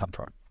first one come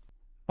from?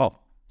 Oh,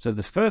 so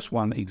the first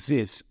one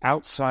exists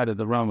outside of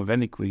the realm of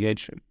any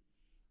creation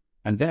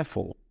and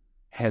therefore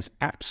has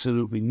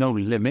absolutely no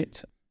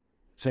limit.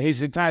 So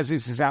his entire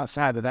existence is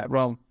outside of that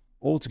realm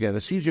altogether.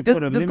 So you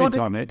put a limit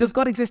on it. Does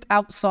God exist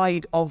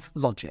outside of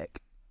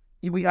logic?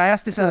 I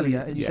asked this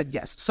earlier and you said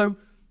yes. So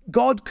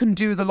God can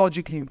do the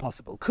logically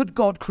impossible. Could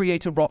God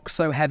create a rock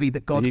so heavy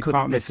that God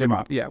couldn't lift him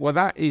up? Yeah, well,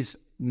 that is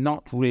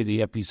not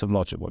really a piece of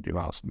logic, what you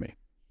asked me.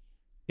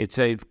 It's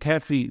a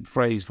carefully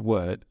phrased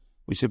word,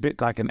 which is a bit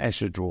like an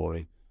Escher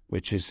drawing,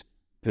 which is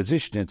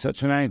positioned in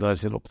such an angle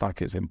as it looks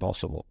like it's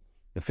impossible.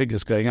 The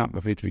figure's going up,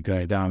 the figure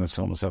going down, and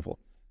so on and so forth,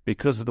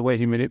 because of the way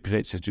he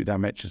manipulates the two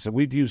dimensions. So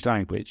we've used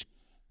language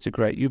to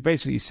create. You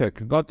basically said,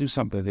 can God do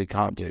something they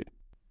can't do?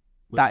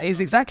 That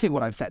is exactly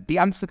what I've said.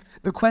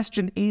 The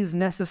question is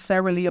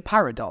necessarily a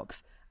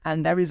paradox,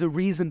 and there is a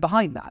reason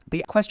behind that.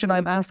 The question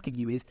I'm asking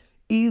you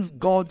is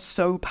God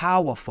so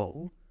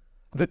powerful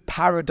that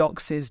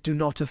paradoxes do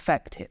not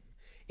affect him?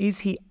 Is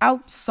he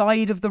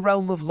outside of the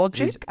realm of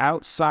logic? He's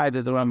outside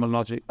of the realm of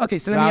logic. Okay,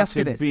 so let me ask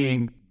you this.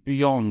 Being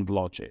beyond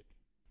logic.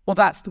 Well,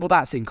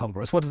 that's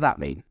incongruous. What does that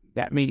mean?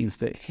 That means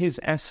that his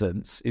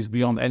essence is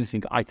beyond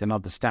anything I can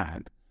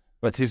understand,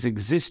 but his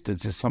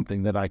existence is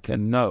something that I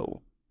can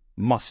know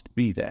must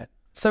be there.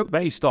 So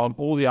based on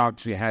all the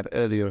arguments we had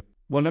earlier,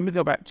 well, let me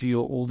go back to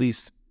all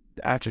these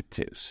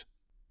adjectives,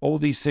 all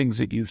these things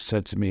that you've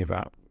said to me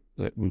about,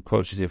 that we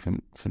quoted here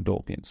from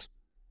Dawkins.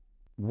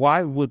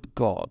 Why would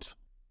God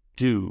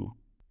do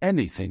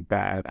anything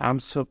bad? I'm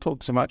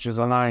talking so much as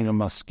allowing a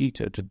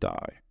mosquito to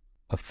die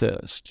of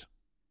thirst,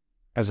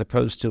 as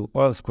opposed to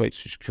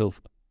earthquakes which kill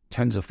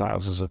tens of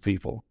thousands of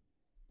people.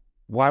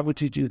 Why would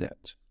he do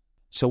that?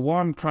 So what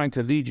I'm trying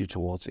to lead you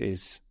towards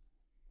is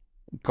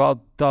God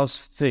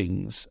does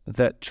things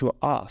that to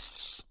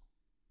us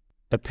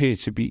appear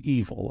to be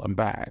evil and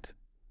bad.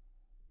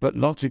 But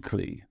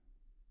logically,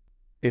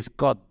 if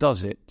God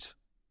does it,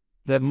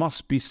 there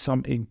must be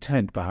some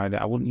intent behind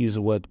it. I wouldn't use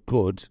the word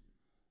good,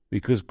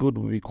 because good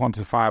would be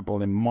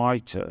quantifiable in my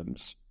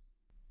terms.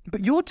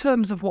 But your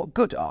terms of what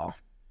good are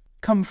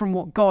come from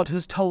what God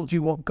has told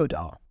you what good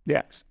are.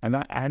 Yes,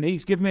 and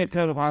he's given me a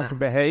term of how to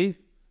behave,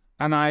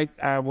 and I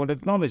will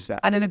acknowledge that.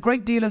 And in a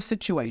great deal of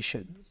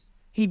situations,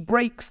 he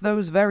breaks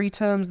those very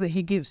terms that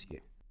he gives you.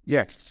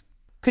 Yes.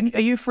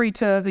 Are you free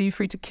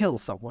to kill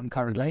someone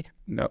currently?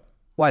 No.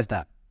 Why is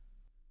that?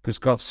 Because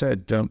God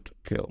said don't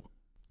kill.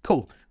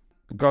 Cool.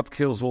 God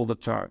kills all the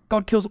time.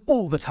 God kills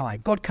all the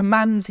time. God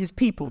commands his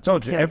people to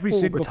kill every all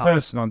single the time.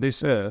 person on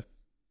this earth,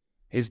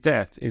 his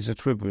death is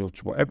attributable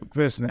to what every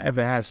person that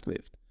ever has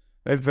lived.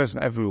 Every person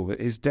that ever will,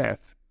 his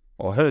death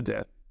or her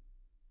death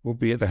will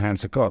be at the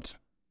hands of God.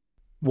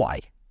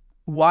 Why?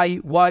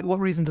 What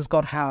reason does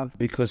God have?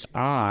 Because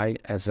I,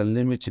 as a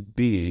limited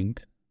being,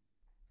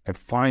 have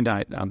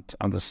finite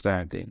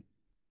understanding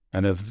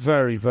and a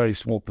very, very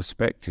small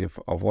perspective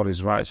of what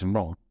is right and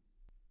wrong.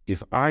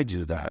 If I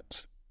do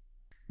that,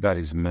 that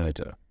is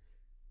murder.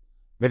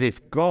 But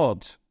if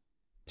God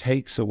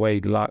takes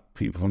away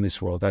people from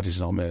this world, that is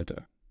not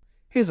murder.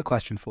 Here's a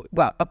question for you.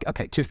 Well,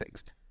 okay, two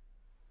things.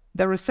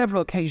 There are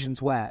several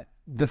occasions where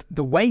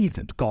the way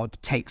that God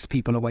takes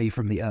people away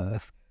from the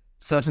earth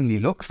certainly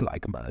looks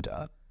like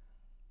murder.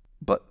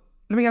 But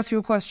let me ask you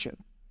a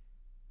question.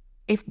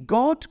 If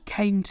God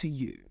came to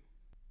you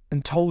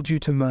and told you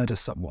to murder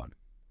someone,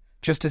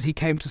 just as he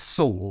came to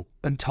Saul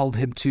and told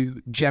him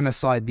to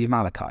genocide the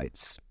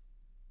Amalekites,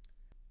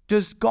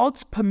 does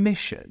God's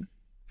permission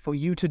for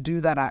you to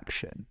do that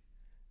action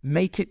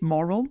make it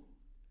moral?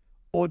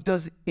 Or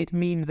does it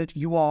mean that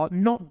you are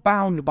not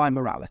bound by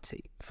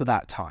morality for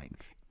that time?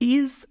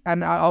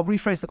 And I'll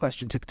rephrase the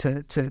question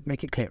to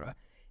make it clearer,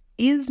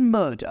 is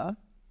murder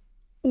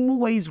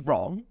always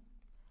wrong?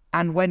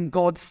 And when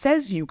God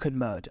says you can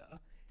murder,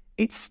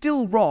 it's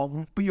still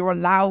wrong, but you're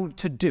allowed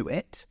to do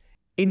it,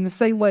 in the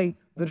same way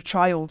that a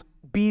child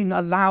being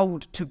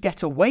allowed to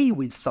get away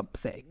with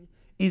something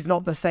is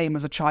not the same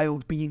as a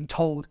child being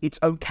told it's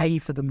okay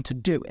for them to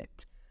do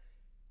it.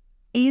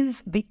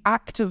 Is the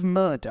act of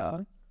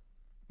murder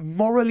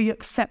morally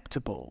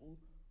acceptable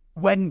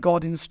when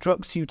God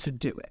instructs you to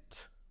do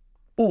it?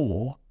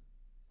 Or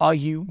are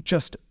you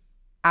just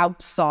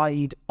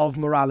outside of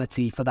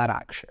morality for that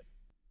action?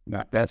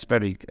 That's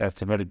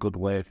a very good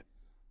way of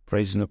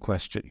phrasing the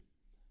question,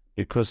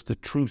 because the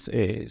truth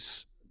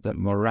is that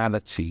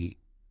morality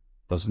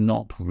does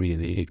not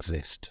really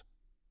exist.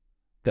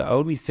 The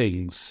only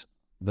things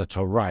that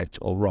are right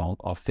or wrong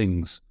are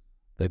things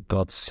that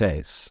God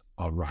says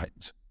are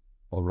right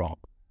or wrong.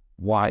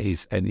 Why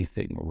is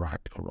anything right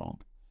or wrong?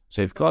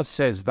 So if God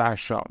says thou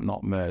shalt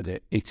not murder,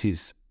 it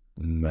is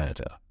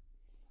murder.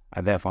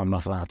 and therefore I'm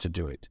not allowed to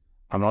do it.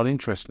 I'm not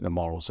interested in the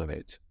morals of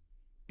it.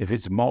 If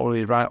it's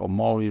morally right or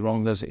morally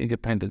wrong, there's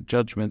independent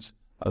judgments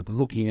of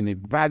looking and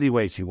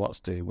evaluating what's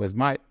due. Whereas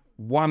my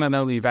one and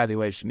only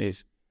evaluation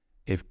is,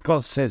 if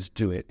God says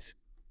do it,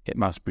 it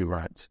must be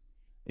right.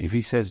 If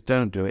he says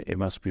don't do it, it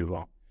must be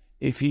wrong.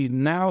 If he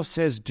now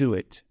says do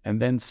it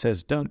and then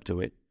says don't do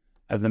it,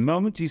 at the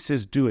moment he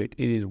says do it,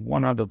 it is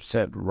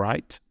 100%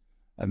 right.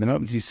 And the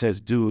moment he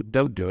says don't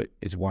do it,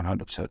 it's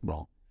 100%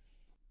 wrong.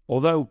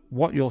 Although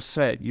what you're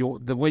saying,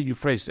 the way you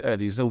phrased it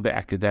earlier is a little bit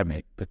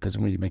academic, because it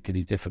doesn't really make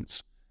any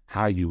difference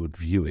how you would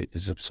view it.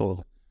 It's a sort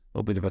of a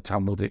little bit of a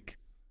Talmudic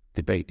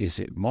debate. Is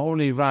it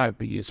morally right,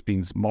 but it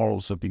means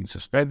morals have been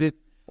suspended?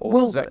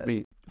 Or does that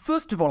mean...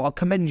 First of all, I'll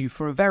commend you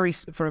for a very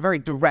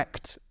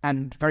direct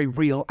and very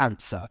real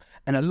answer.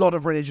 And a lot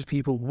of religious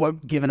people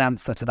won't give an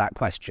answer to that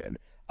question.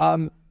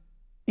 It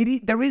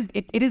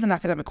is an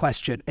academic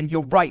question, and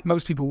you're right,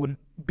 most people wouldn't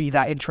be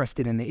that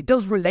interested in it. It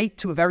does relate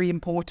to a very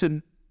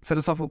important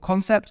philosophical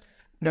concept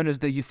known as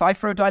the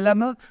Euthyphro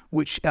dilemma,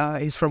 which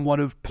is from one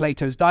of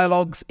Plato's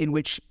dialogues, in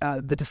which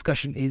the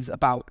discussion is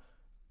about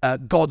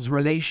God's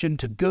relation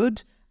to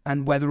good,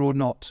 and whether or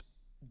not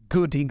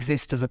good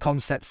exists as a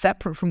concept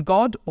separate from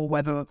God, or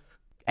whether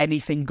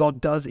anything God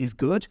does is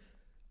good.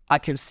 I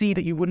can see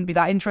that you wouldn't be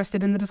that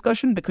interested in the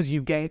discussion, because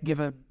you've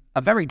given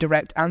a very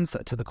direct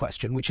answer to the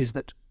question, which is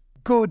that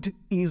good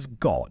is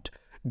God.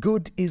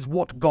 Good is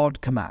what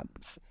God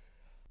commands.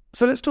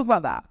 So let's talk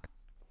about that.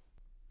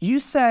 You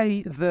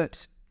say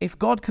that if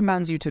God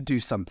commands you to do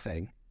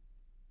something,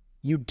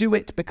 you do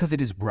it because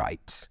it is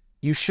right.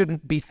 You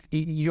shouldn't be,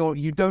 your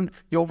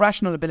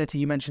rational ability,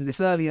 you mentioned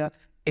this earlier,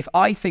 if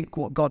I think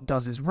what God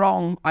does is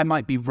wrong, I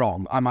might be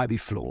wrong, I might be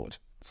flawed.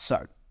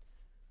 So,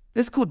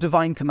 this is called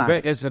divine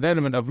command. There's an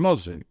element of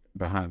logic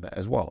behind that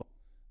as well.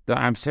 That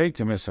I'm saying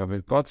to myself,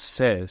 if God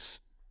says,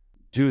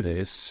 do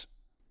this,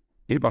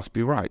 it must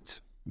be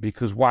right.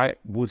 Because why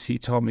would he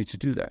tell me to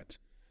do that?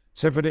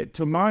 So,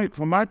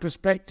 from my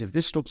perspective,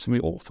 this looks to me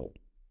awful.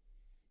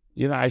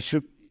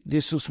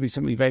 This looks to me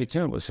something very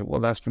terrible. I said,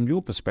 well, that's from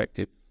your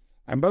perspective.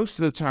 And most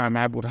of the time,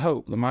 I would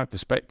hope that my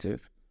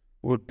perspective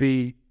would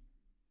be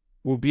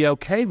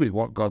okay with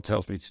what God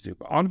tells me to do.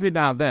 But every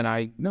now and then,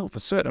 I know for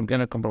certain I'm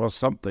going to come across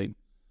something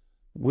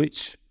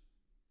which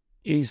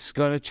is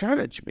going to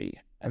challenge me.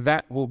 And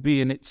that will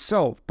be in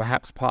itself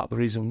perhaps part of the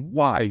reason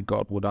why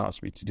God would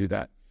ask me to do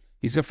that.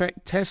 He's in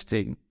fact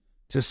testing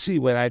to see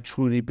whether I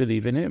truly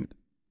believe in him.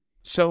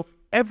 So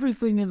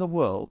everything in the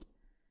world,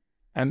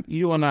 and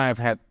you and I have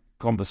had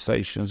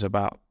conversations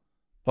about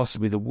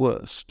possibly the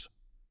worst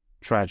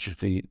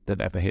tragedy that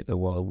ever hit the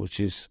world, which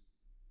is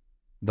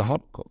the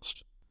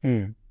Holocaust.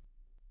 And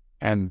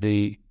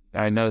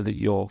I know that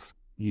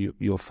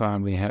your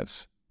family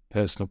has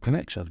personal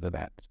connections with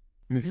that.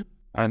 Mm-hmm.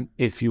 And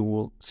if you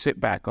will sit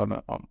back on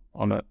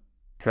a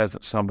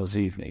pleasant summer's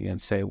evening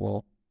and say,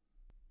 well,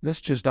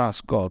 let's just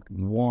ask God,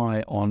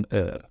 why on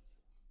earth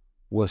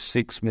were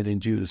 6 million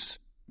Jews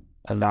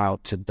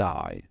allowed to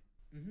die?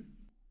 Mm-hmm.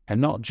 And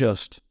not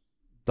just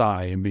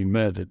die and be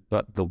murdered,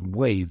 but the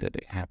way that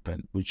it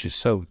happened, which is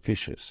so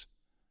vicious,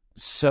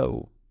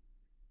 so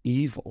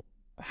evil.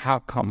 How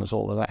come has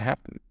all of that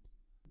happened?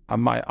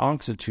 And my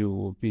answer to you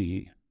will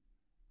be,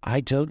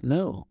 I don't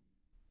know.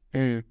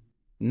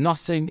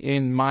 Nothing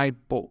in my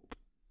book,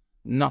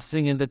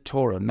 nothing in the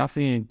Torah,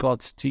 nothing in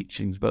God's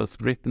teachings, both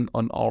written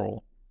and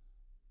oral,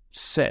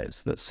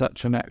 says that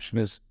such an action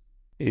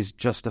is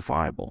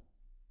justifiable.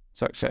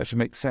 Such action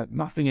makes sense.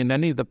 Nothing in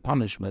any of the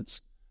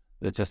punishments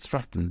that are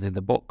threatened in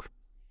the book,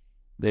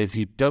 that if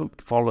you don't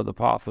follow the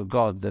path of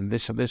God, then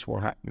this and this will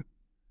happen.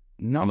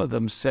 None of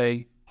them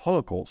say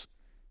Holocaust.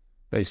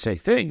 They say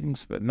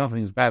things, but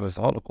nothing as bad as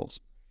the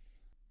Holocaust.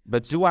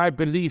 But do I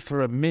believe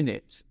for a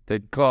minute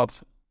that God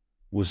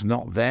was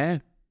not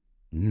there?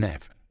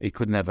 Never. It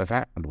could never have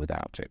happened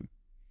without him.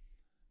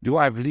 Do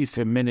I believe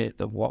for a minute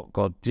that what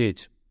God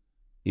did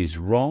is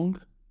wrong?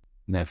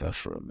 Never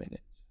for a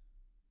minute.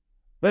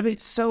 But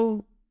it's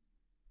so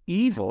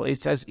evil.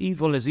 It's as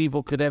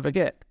evil could ever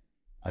get.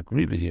 I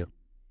agree with you.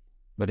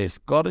 But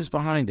if God is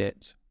behind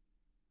it,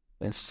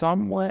 then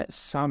somewhere,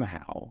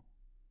 somehow,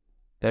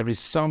 there is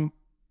some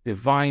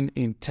divine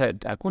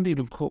intent. I couldn't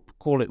even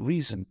call it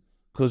reason,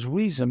 because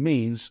reason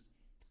means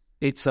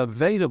it's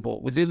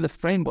available within the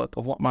framework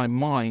of what my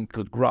mind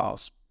could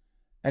grasp.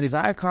 And if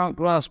I can't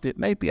grasp it,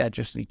 maybe I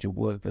just need to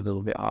work a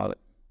little bit harder.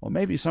 Or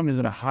maybe something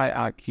with a higher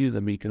IQ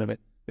than me can have it.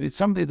 But it's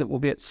something that will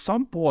be at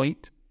some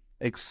point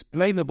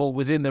explainable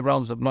within the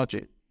realms of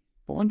logic.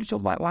 But when you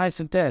talk about life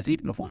and death,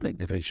 even of one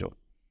individual,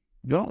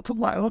 you're not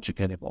talking about logic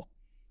anymore.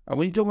 And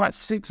when you talk about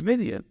 6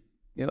 million,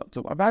 you're not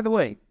talking. By the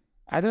way,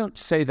 I don't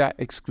say that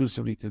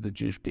exclusively to the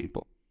Jewish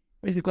people.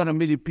 If you've got 1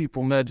 million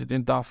people murdered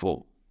in Darfur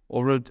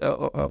or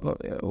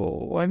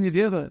any of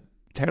the other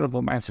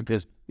terrible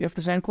massacres, you have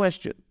the same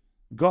question.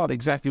 God,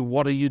 exactly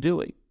what are you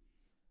doing?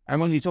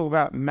 And when you talk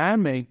about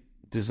man-made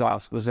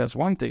disasters, that's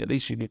one thing. At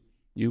least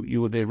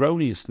you would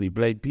erroneously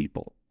blame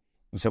people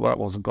and say, well, it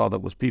wasn't God,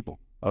 that was people.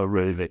 Oh,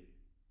 really?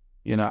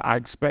 I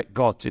expect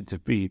God to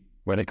intervene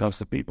when it comes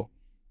to people.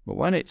 But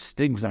when it's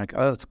things like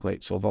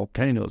earthquakes or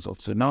volcanoes or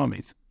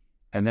tsunamis,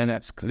 and then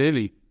that's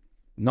clearly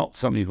not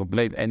something you can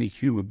blame any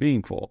human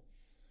being for,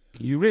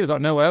 you really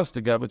got nowhere else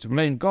to go but to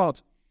blame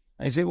God.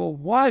 And you say, well,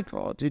 why,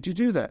 God, did you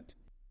do that?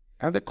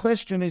 And the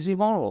question is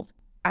immoral.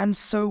 And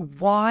so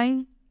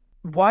why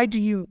do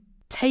you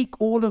take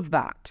all of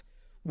that,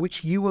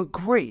 which you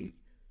agree,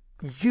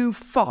 you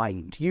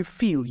find, you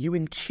feel, you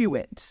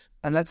intuit,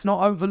 and let's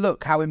not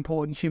overlook how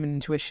important human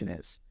intuition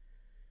is.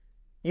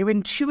 You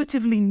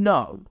intuitively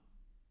know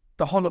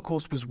the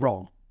Holocaust was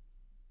wrong.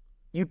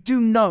 You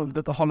do know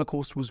that the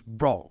Holocaust was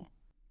wrong.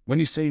 When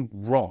you say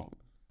wrong,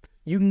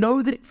 you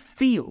know that it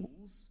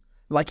feels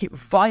like it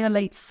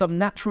violates some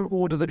natural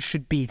order that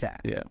should be there.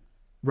 Yeah.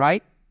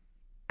 Right?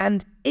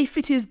 And if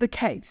it is the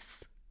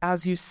case,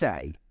 as you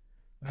say,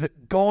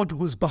 that God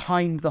was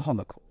behind the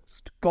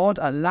Holocaust, God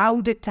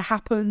allowed it to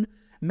happen,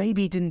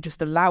 maybe he didn't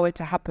just allow it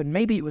to happen,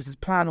 maybe it was his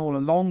plan all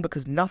along,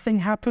 because nothing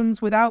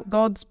happens without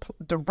God's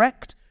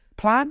direct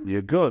plan.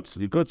 You're good,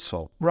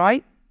 soul.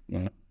 Right?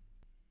 Yeah.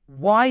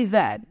 Why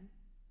then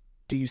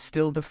do you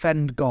still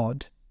defend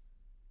God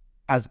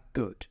as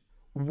good?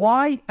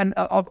 Why? And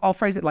I'll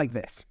phrase it like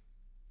this.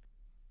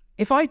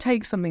 If I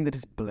take something that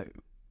is blue,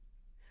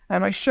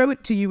 and I show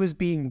it to you as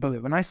being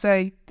blue, and I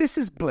say, this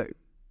is blue,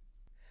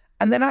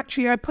 and then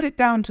actually I put it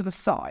down to the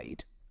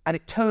side, and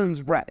it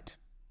turns red,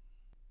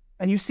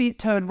 and you see it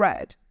turn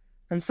red,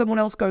 and someone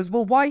else goes,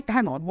 well,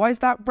 hang on, why is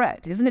that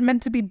red? Isn't it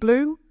meant to be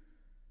blue?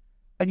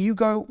 And you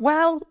go,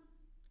 well,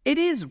 it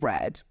is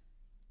red,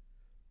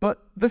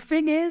 but the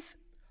thing is,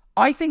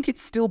 I think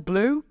it's still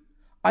blue.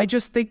 I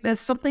just think there's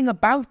something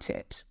about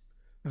it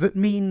that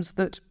means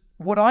that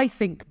what I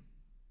think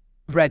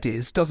red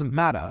is doesn't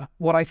matter.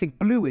 What I think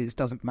blue is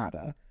doesn't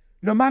matter.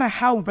 No matter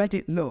how red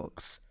it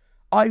looks,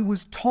 I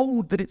was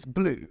told that it's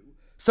blue,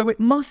 so it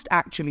must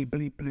actually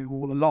be blue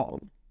all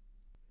along.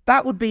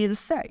 That would be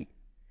insane.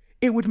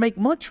 It would make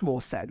much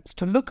more sense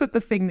to look at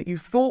the thing that you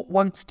thought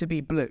once to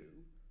be blue,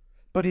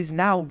 but is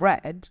now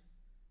red,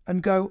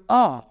 and go,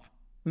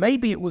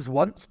 maybe it was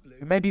once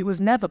blue, maybe it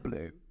was never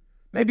blue,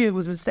 maybe it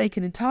was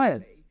mistaken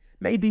entirely,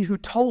 maybe who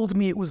told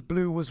me it was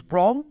blue was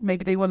wrong,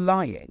 maybe they were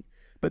lying,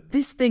 but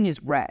this thing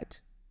is red.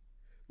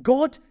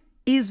 God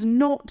is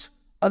not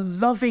a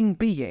loving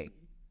being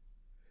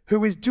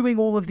who is doing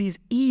all of these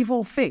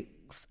evil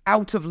things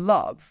out of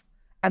love,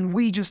 and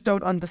we just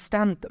don't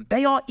understand them.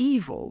 They are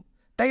evil.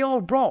 They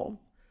are wrong.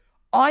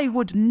 I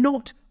would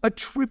not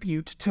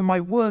attribute to my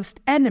worst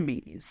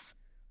enemies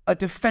a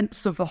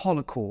defense of the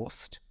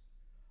Holocaust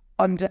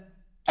under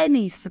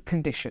any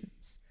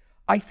conditions.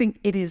 I think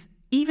it is,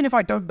 even if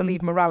I don't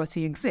believe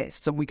morality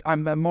exists, and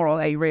I'm a moral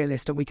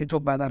a-realist, and we can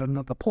talk about that at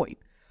another point,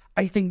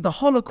 I think the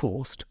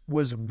Holocaust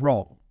was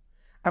wrong.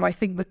 And I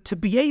think that to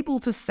be able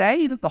to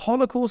say that the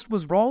Holocaust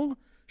was wrong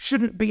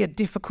shouldn't be a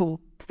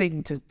difficult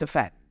thing to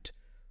defend.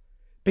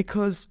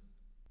 Because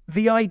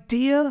the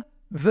idea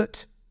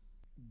that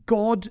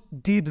God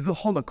did the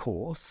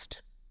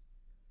Holocaust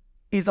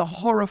is a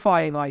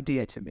horrifying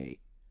idea to me.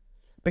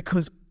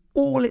 Because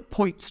all it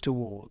points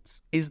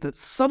towards is that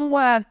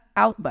somewhere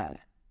out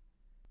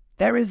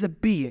there is a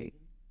being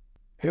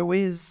who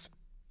is,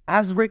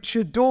 as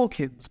Richard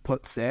Dawkins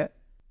puts it,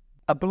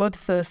 a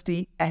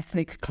bloodthirsty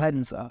ethnic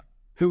cleanser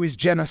who is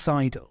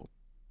genocidal.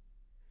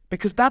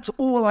 Because that's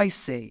all I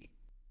see.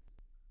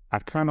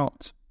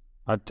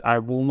 I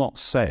will not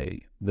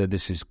say that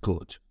this is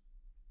good.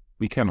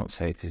 We cannot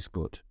say it is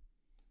good.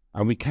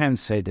 And we can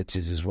say that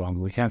it is wrong.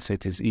 We can say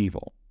it is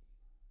evil.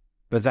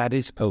 But that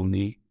is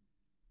only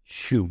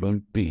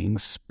human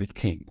beings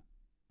speaking.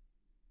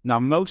 Now,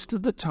 most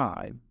of the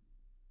time,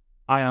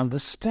 I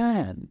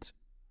understand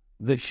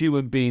that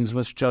human beings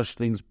must judge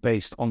things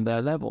based on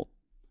their level.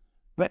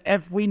 But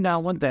every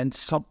now and then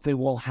something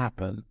will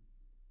happen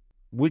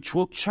which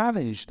will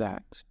challenge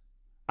that.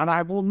 And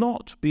I will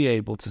not be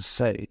able to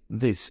say,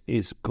 this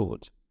is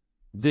good.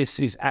 This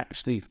is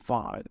actually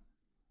fine.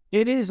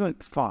 It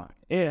isn't fine.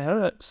 It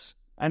hurts.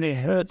 And it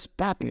hurts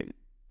badly.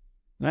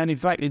 And in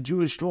fact, in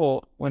Jewish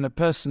law, when a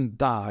person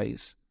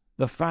dies,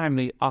 the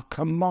family are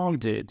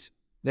commanded.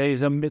 There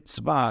is a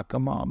mitzvah, a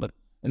commandment,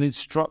 an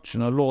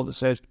instruction, a law that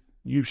says,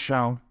 you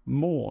shall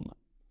mourn.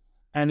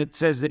 And it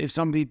says that if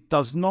somebody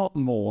does not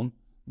mourn,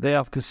 they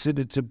are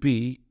considered to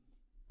be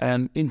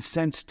an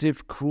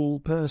insensitive, cruel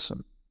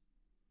person.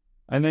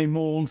 And they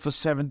mourn for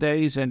 7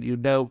 days, and you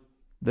know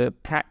the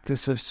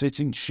practice of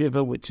sitting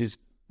Shiva, which is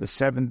the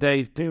 7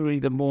 days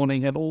period of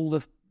mourning, and all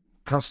the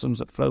customs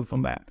that flow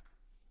from that.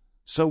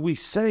 So we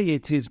say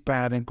it is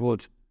bad and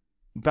good,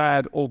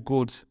 bad or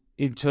good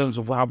in terms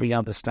of how we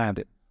understand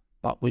it,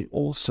 but we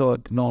also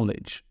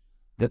acknowledge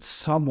that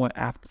somewhere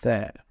up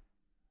there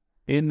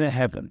in the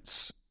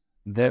heavens,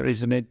 there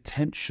is an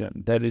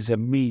intention, there is a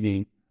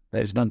meaning,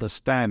 there is an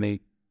understanding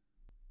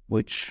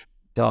which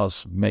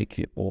does make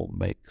it all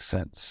make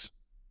sense.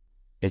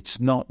 It's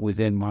not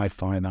within my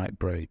finite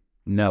brain.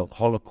 No,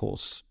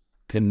 Holocaust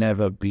can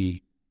never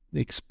be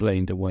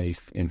explained away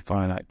in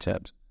finite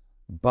terms.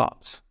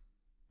 But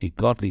in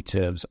godly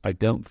terms, I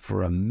don't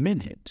for a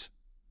minute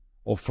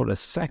or for a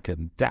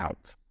second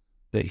doubt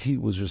that he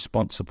was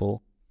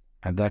responsible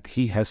and that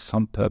he has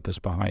some purpose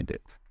behind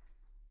it.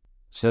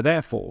 So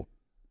therefore,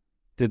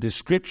 the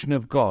description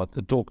of God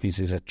that Dawkins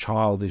is a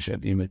childish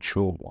and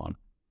immature one.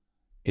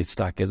 It's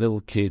like a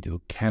little kid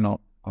who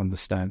cannot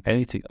understand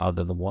anything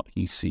other than what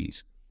he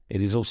sees.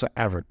 It is also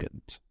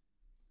arrogant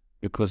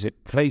because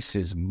it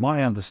places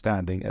my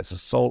understanding as a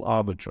sole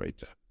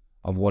arbitrator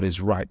of what is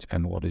right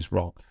and what is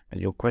wrong.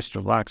 And your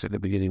question, Max, at the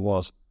beginning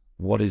was,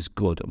 what is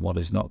good and what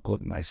is not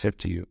good? And I said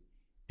to you,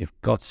 if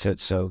God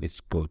said so, it's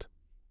good.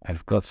 And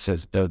if God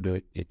says don't do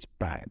it, it's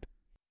bad.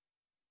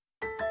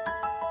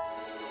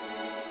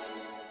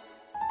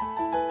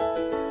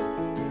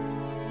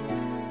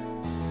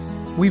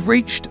 We've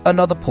reached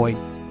another point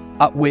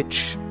at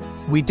which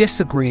we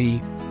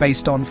disagree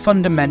based on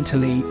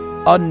fundamentally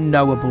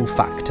unknowable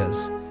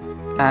factors,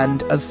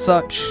 and as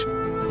such,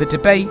 the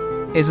debate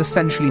is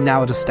essentially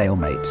now at a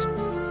stalemate.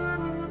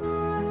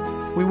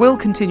 We will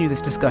continue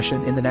this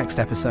discussion in the next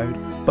episode,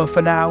 but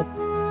for now,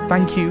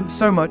 thank you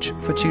so much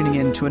for tuning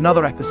in to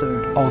another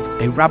episode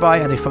of A Rabbi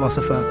and a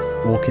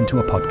Philosopher Walk Into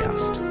a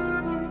Podcast.